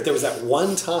 Except there was that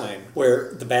one time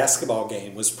where the basketball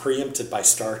game was preempted by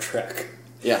Star Trek.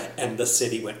 Yeah. And the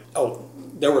city went,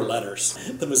 there were letters.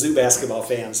 The Mizzou basketball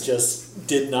fans just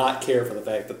did not care for the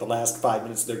fact that the last 5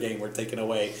 minutes of their game were taken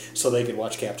away so they could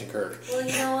watch Captain Kirk. Well,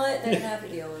 you know what? They're gonna have to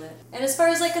deal with it. And as far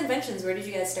as like conventions, where did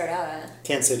you guys start out at?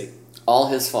 Kansas City. All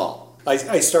his fault.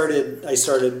 I started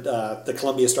the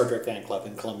Columbia Star Trek Fan Club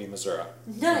in Columbia, Missouri.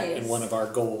 Nice. And one of our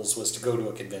goals was to go to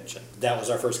a convention. That was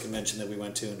our first convention that we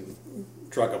went to, and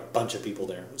drug a bunch of people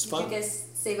there. It was fun. Did you guys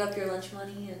save up your lunch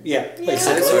money? And... Yeah,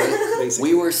 basically.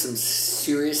 We were some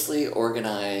seriously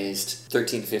organized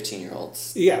 13 to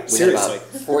 15-year-olds. Yeah, we seriously. had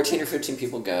about 14 or 15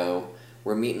 people go.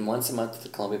 We're meeting once a month at the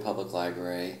Columbia Public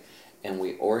Library, and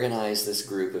we organized this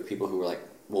group of people who were like,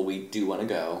 well, we do want to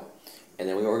go. And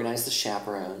then we organized the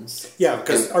chaperones. Yeah,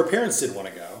 because our parents didn't want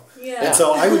to go. Yeah. And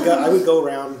so I would go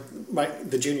around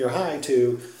the junior high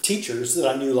to teachers that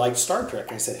I knew liked Star Trek.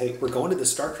 And I said, hey, we're going to the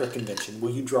Star Trek convention.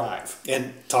 Will you drive?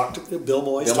 And talked to Bill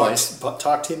Moyes.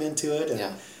 Talked him into it. And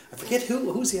I forget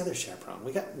who's the other chaperone.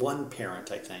 We got one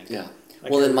parent, I think. Yeah.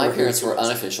 Well, then my parents were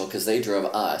unofficial because they drove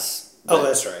us. Oh,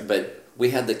 that's right. But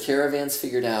we had the caravans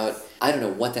figured out. I don't know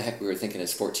what the heck we were thinking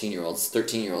as 14-year-olds,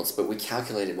 13-year-olds, but we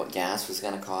calculated what gas was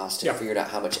going to cost and figured out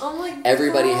how much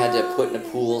everybody had to put in a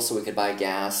pool so we could buy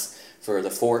gas for the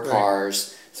 4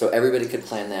 cars. So everybody could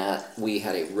plan that. We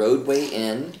had a roadway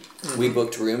in. Mm-hmm. We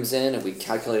booked rooms in, and we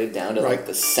calculated down to like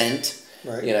the cent.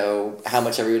 Right. You know, how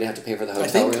much everybody had to pay for the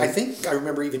hotel room. I think I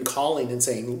remember even calling and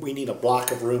saying, we need a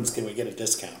block of rooms. Can we get a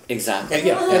discount? Exactly. And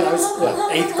and I was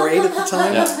 8th grade at the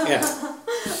time. Yeah.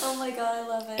 Oh my God, I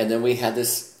love it. And then we had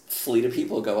this fleet of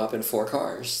people go up in 4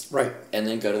 cars. Right. And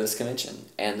then go to this convention.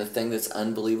 And the thing that's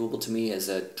unbelievable to me as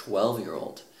a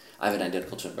 12-year-old, I have an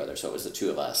identical twin brother, so it was the 2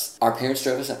 of us. Our parents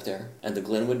drove us up there, and the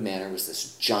Glenwood Manor was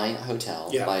this giant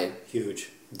hotel by huge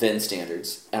then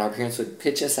standards. And our parents would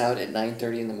pitch us out at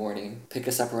 9:30 in the morning, pick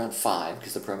us up around 5,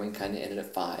 because the programming kind of ended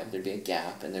at 5. There'd be a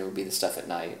gap, and there would be the stuff at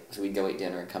night. So we'd go eat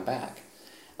dinner and come back.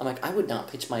 I'm like, I would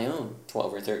not pitch my own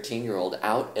 12 or 13-year-old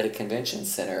out at a convention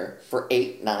center for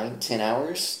 8, 9, 10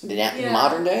 hours in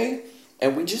modern day.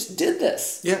 And we just did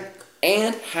this. Yeah.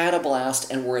 And had a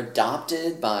blast, and were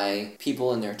adopted by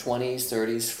people in their 20s,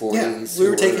 30s, 40s. Yeah, we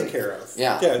were taken care of.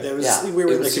 Yeah. We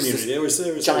were in the community. There was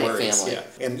giant no worries. family.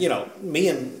 Yeah. And, me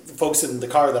and folks in the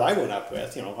car that I went up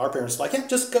with, our parents were like, yeah,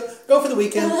 just go for the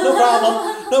weekend.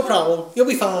 No problem. You'll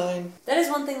be fine. That is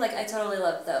one thing I totally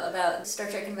love, though, about Star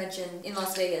Trek convention in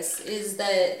Las Vegas, is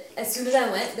that as soon as I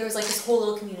went, there was this whole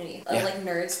little community of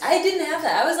nerds. I didn't have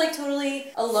that. I was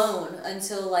totally alone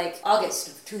until August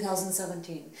of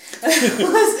 2017.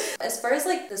 As far as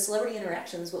the celebrity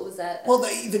interactions, what was that? Well,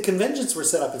 the conventions were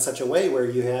set up in such a way where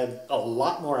you had a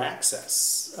lot more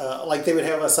access. They would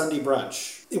have a Sunday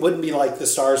brunch it wouldn't be like the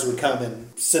stars would come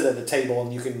and sit at a table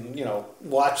and you can,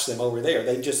 watch them over there.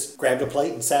 They just grabbed a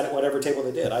plate and sat at whatever table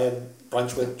they did. I had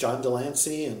brunch with John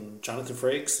Delancey and Jonathan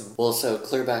Frakes. And well, so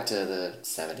clear back to the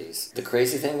 70s. The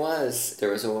crazy thing was, there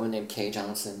was a woman named Kay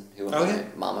Johnson who went by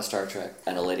Mama Star Trek,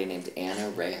 and a lady named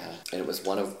Anna Reha. And it was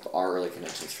one of our early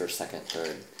conventions, first, second,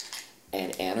 third.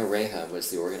 And Anna Reha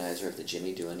was the organizer of the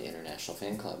Jimmy Doohan International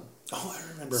Fan Club. Oh,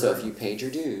 I remember So her. if you paid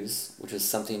your dues, which was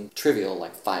something trivial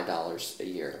like $5 a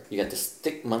year, you got this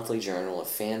thick monthly journal of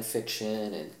fan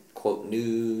fiction and quote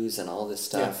news and all this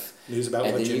stuff. Yeah, news about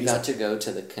and what then Jimmy's you got to go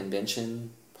to the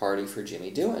convention party for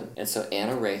Jimmy Doohan. And so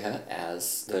Anna Reha,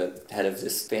 as the head of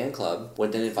this fan club,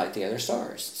 would then invite the other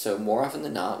stars. So more often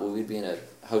than not, we would be in a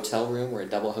hotel room or a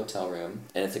double hotel room,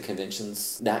 and if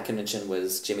that convention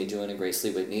was Jimmy Doohan and Grace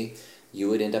Lee Whitney, you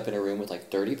would end up in a room with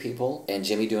like 30 people and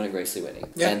Jimmy Doohan and Grace Lee Whitney.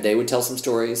 Yeah. And they would tell some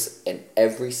stories, and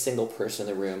every single person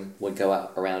in the room would go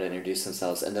out around and introduce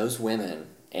themselves. And those women,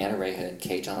 Anna Reha and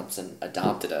Kay Johnson,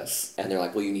 adopted us. And they're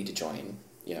like, well, you need to join,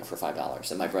 for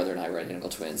 $5. And my brother and I were identical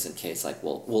twins, and Kay's like,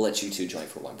 well, we'll let you two join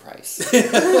for one price.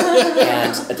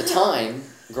 And at the time,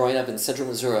 growing up in central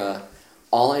Missouri,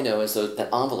 all I know is that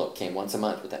envelope came once a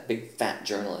month with that big fat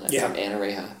journal in it from Anna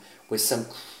Reha with some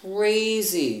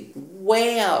crazy,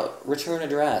 way out return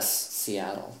address,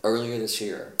 Seattle. Earlier this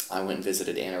year, I went and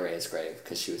visited Anna Reha's grave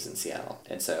because she was in Seattle.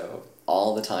 And so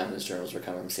all the time those journals were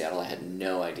coming from Seattle, I had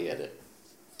no idea that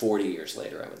 40 years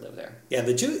later I would live there. Yeah,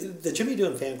 the Jimmy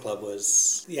Doohan fan club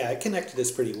was, it connected us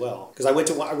pretty well. Because I went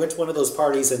to one of those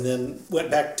parties and then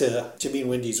went back to Jimmy and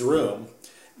Wendy's room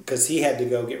because he had to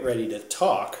go get ready to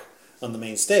talk on the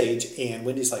main stage. And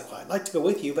Wendy's like, well, I'd like to go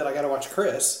with you, but I got to watch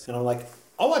Chris. And I'm like,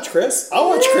 I'll watch Chris.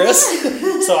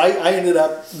 So I ended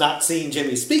up not seeing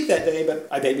Jimmy speak that day, but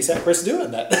I babysat Chris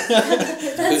doing that.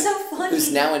 That's so funny.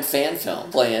 Who's now in fan film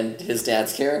playing his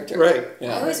dad's character. Right.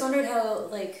 Yeah. I always wondered how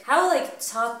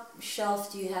top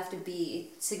shelf do you have to be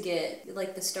to get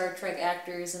like the Star Trek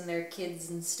actors and their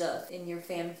kids and stuff in your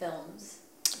fan films.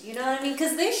 You know what I mean?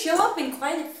 Because they show up in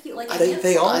quite a few. Like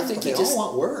they all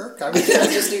want work. I mean, they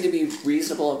just need to be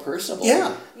reasonable and personable.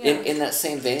 Yeah. In that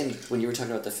same vein, when you were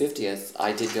talking about the 50th,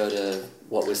 I did go to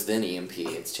what was then EMP.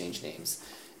 It's changed names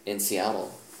in Seattle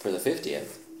for the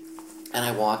 50th, and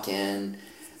I walk in.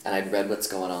 And I'd read what's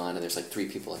going on, and there's like 3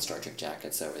 people in Star Trek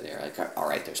jackets over there. Like, all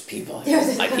right, there's people here.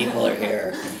 My people are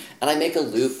here. And I make a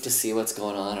loop to see what's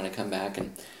going on, and I come back,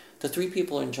 and the 3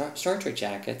 people in Star Trek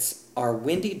jackets are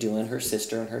Wendy Doohan, her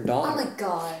sister, and her daughter. Oh my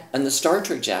god. And the Star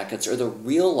Trek jackets are the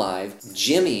real live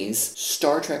Jimmy's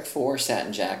Star Trek 4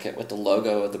 satin jacket with the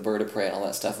logo of the bird of prey and all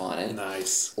that stuff on it.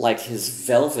 Nice. Like his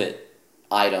velvet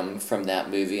item from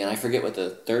that movie, and I forget what the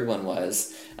third one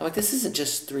was. I'm like, this isn't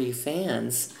just 3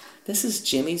 fans. This is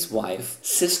Jimmy's wife,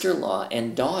 sister-in-law,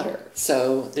 and daughter.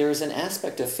 So there's an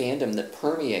aspect of fandom that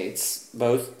permeates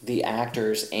both the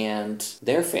actors and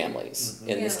their families,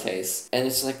 in this case. And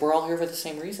it's like, we're all here for the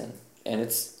same reason. And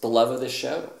it's the love of this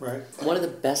show. Right. One of the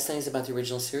best things about the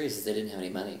original series is they didn't have any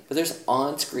money. But there's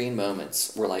on-screen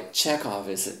moments where, like, Chekhov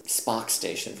is at Spock's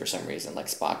station for some reason. Like,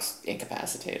 Spock's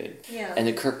incapacitated. Yeah. And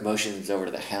then Kirk motions over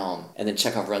to the helm. And then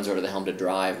Chekhov runs over to the helm to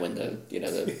drive when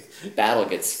the battle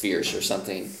gets fierce or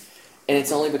something. And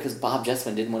it's only because Bob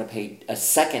Jessman didn't want to pay a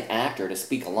second actor to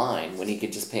speak a line when he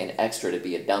could just pay an extra to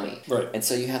be a dummy. Right. And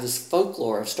so you have this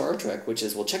folklore of Star Trek, which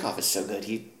is, well, Chekhov is so good,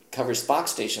 he covers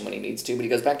Spock's station when he needs to, but he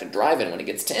goes back to driving when he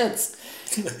gets tense.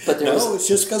 But it's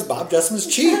just because Bob Jessman's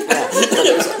cheap.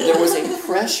 There was a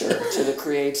pressure to the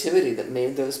creativity that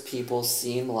made those people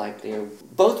seem like they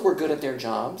both were good at their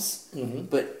jobs,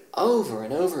 but over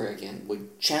and over again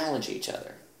would challenge each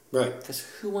other. Right. Because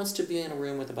who wants to be in a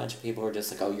room with a bunch of people who are just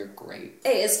like, oh, you're great?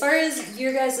 Hey, as far as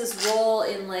your guys' role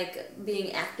in, like,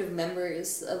 being active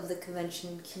members of the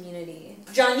convention community,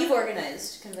 John, you've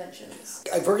organized conventions.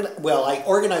 I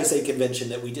organized a convention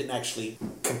that we didn't actually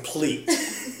complete.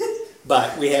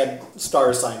 But we had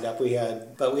stars signed up. We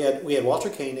had Walter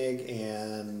Koenig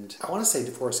and I want to say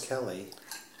DeForest Kelley.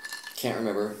 Can't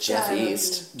remember. Jeff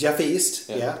East. Jeff East,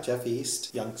 Jeff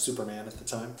East, young Superman at the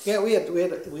time. Yeah, we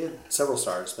had several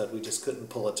stars, but we just couldn't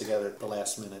pull it together at the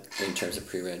last minute. In terms of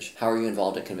pre-reg, how are you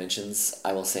involved at conventions?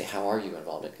 I will say, how are you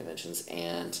involved at conventions?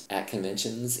 And at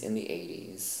conventions in the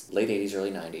 80s, late 80s,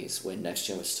 early 90s, when Next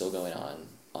Gen was still going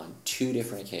on 2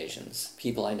 different occasions,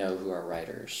 people I know who are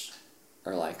writers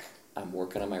are like, I'm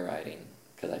working on my writing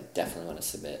because I definitely want to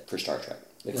submit for Star Trek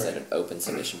because I had an open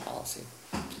submission policy.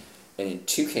 And in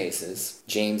 2 cases,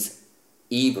 James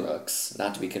E. Brooks,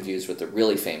 not to be confused with the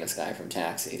really famous guy from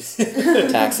Taxi,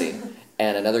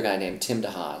 and another guy named Tim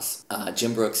DeHaas.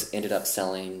 Jim Brooks ended up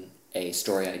selling a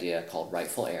story idea called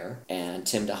Rightful Heir, and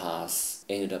Tim DeHaas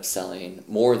ended up selling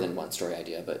more than one story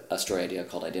idea, but a story idea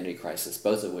called Identity Crisis,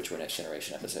 both of which were Next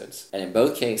Generation episodes. And in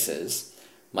both cases,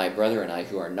 my brother and I,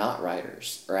 who are not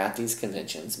writers, are at these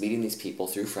conventions, meeting these people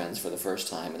through friends for the first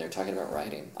time, and they're talking about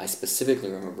writing. I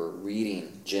specifically remember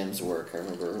reading Jim's work. I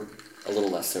remember a little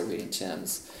less so reading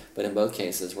Tim's. But in both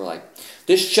cases, we're like,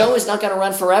 this show is not going to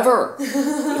run forever.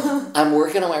 I'm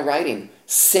working on my writing.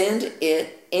 Send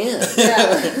it in.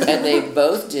 And they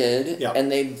both did,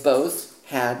 and they both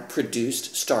had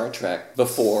produced Star Trek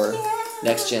before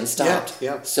Next Gen stopped.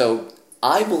 So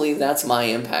I believe that's my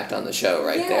impact on the show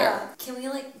right there. Can we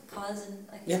pause and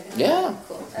Yeah.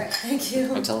 Cool. All right, thank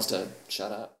you. And tell us to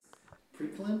shut up.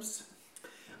 Pre-glimpse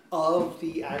of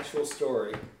the actual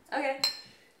story. Okay.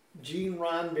 Gene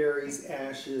Roddenberry's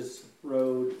ashes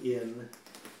rode in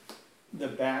the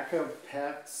back of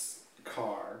Pat's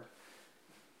car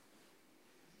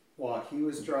while he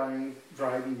was driving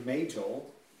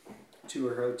Majel to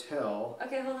her hotel.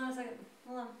 Okay, hold on a second.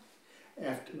 Hold on.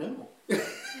 God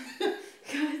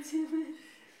damn it.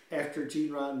 After Gene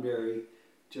Roddenberry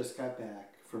just got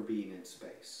back from being in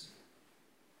space.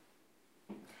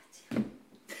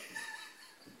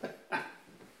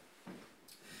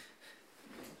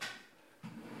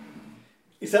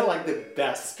 Is that like the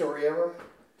best story ever?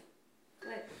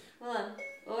 Wait, hold on.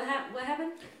 What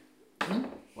happened?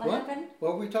 What happened?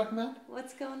 What were we talking about?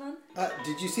 What's going on?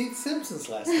 Did you see The Simpsons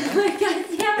last Oh night? my god,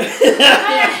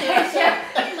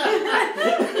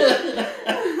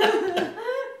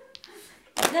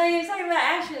 No, you're talking about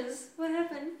ashes. What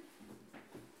happened?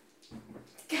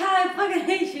 God, I fucking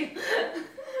hate you.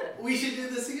 We should do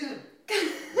this again.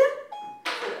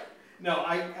 No,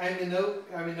 I'm in no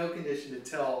condition to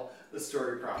tell the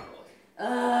story properly.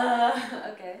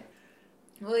 Okay.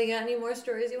 Well, you got any more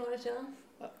stories you want to tell?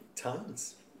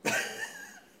 Tons.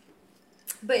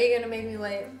 But you're gonna make me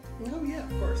wait. Oh yeah,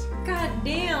 of course. God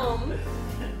damn.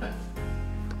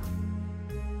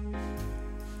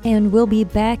 And we'll be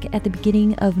back at the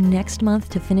beginning of next month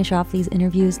to finish off these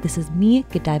interviews. This is me,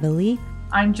 Godiva Lee.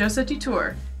 I'm Joseph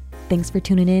Detour. Thanks for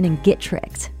tuning in and get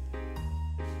tricked.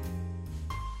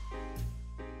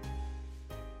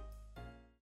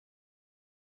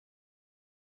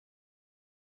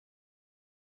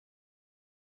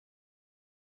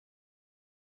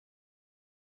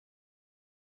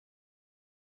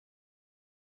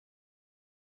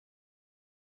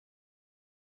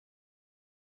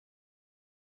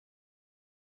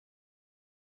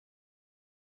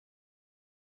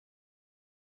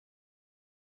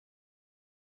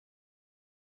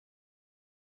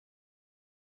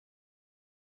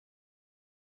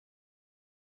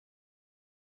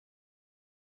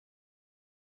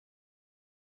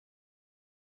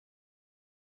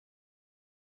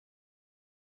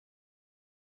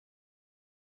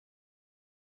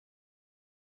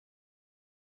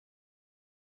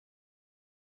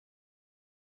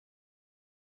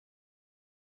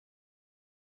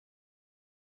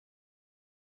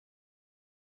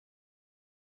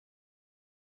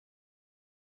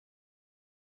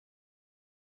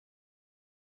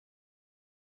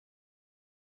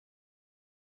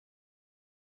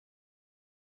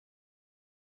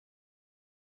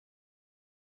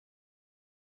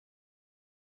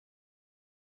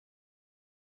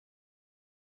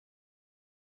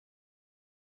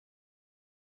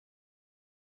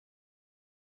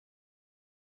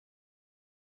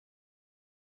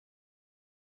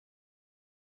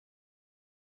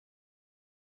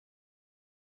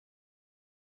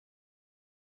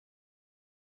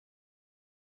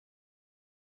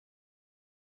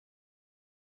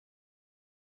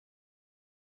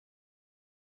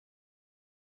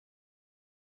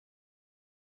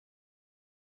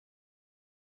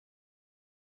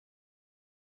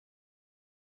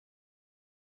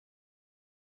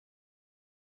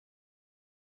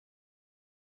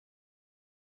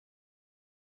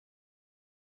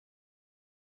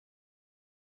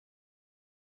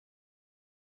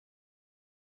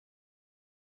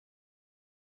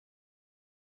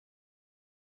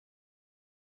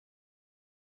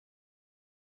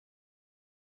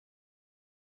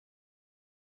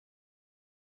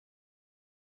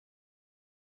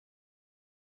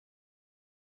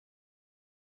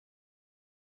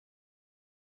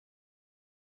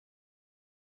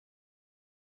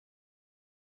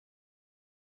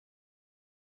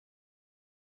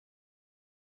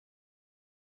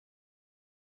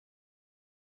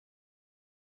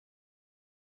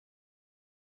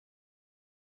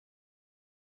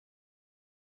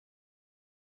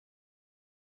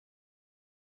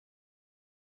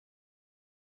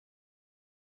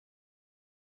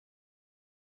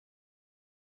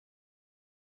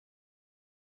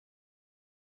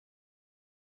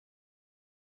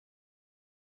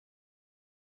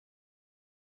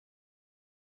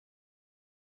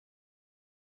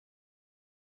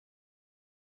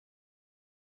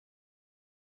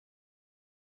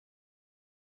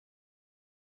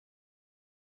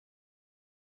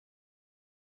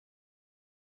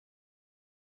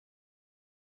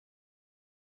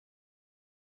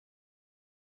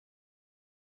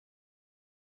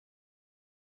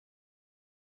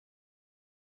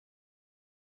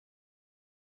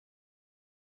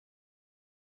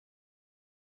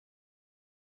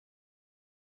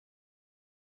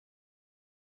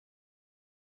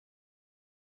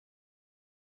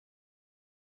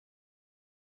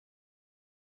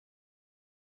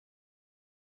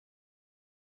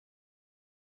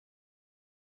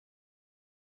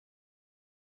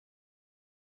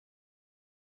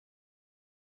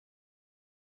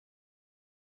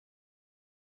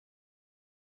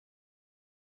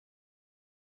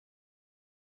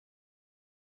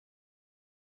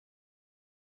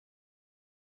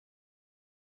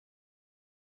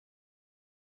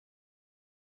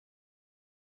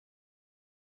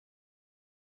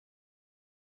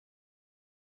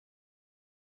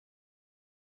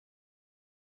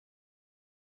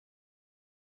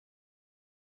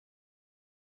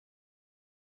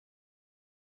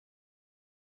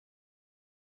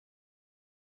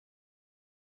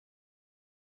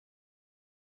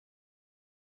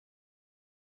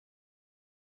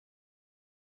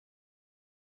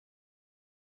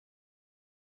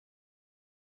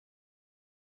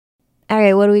 All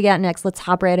right, what do we got next? Let's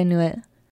hop right into it.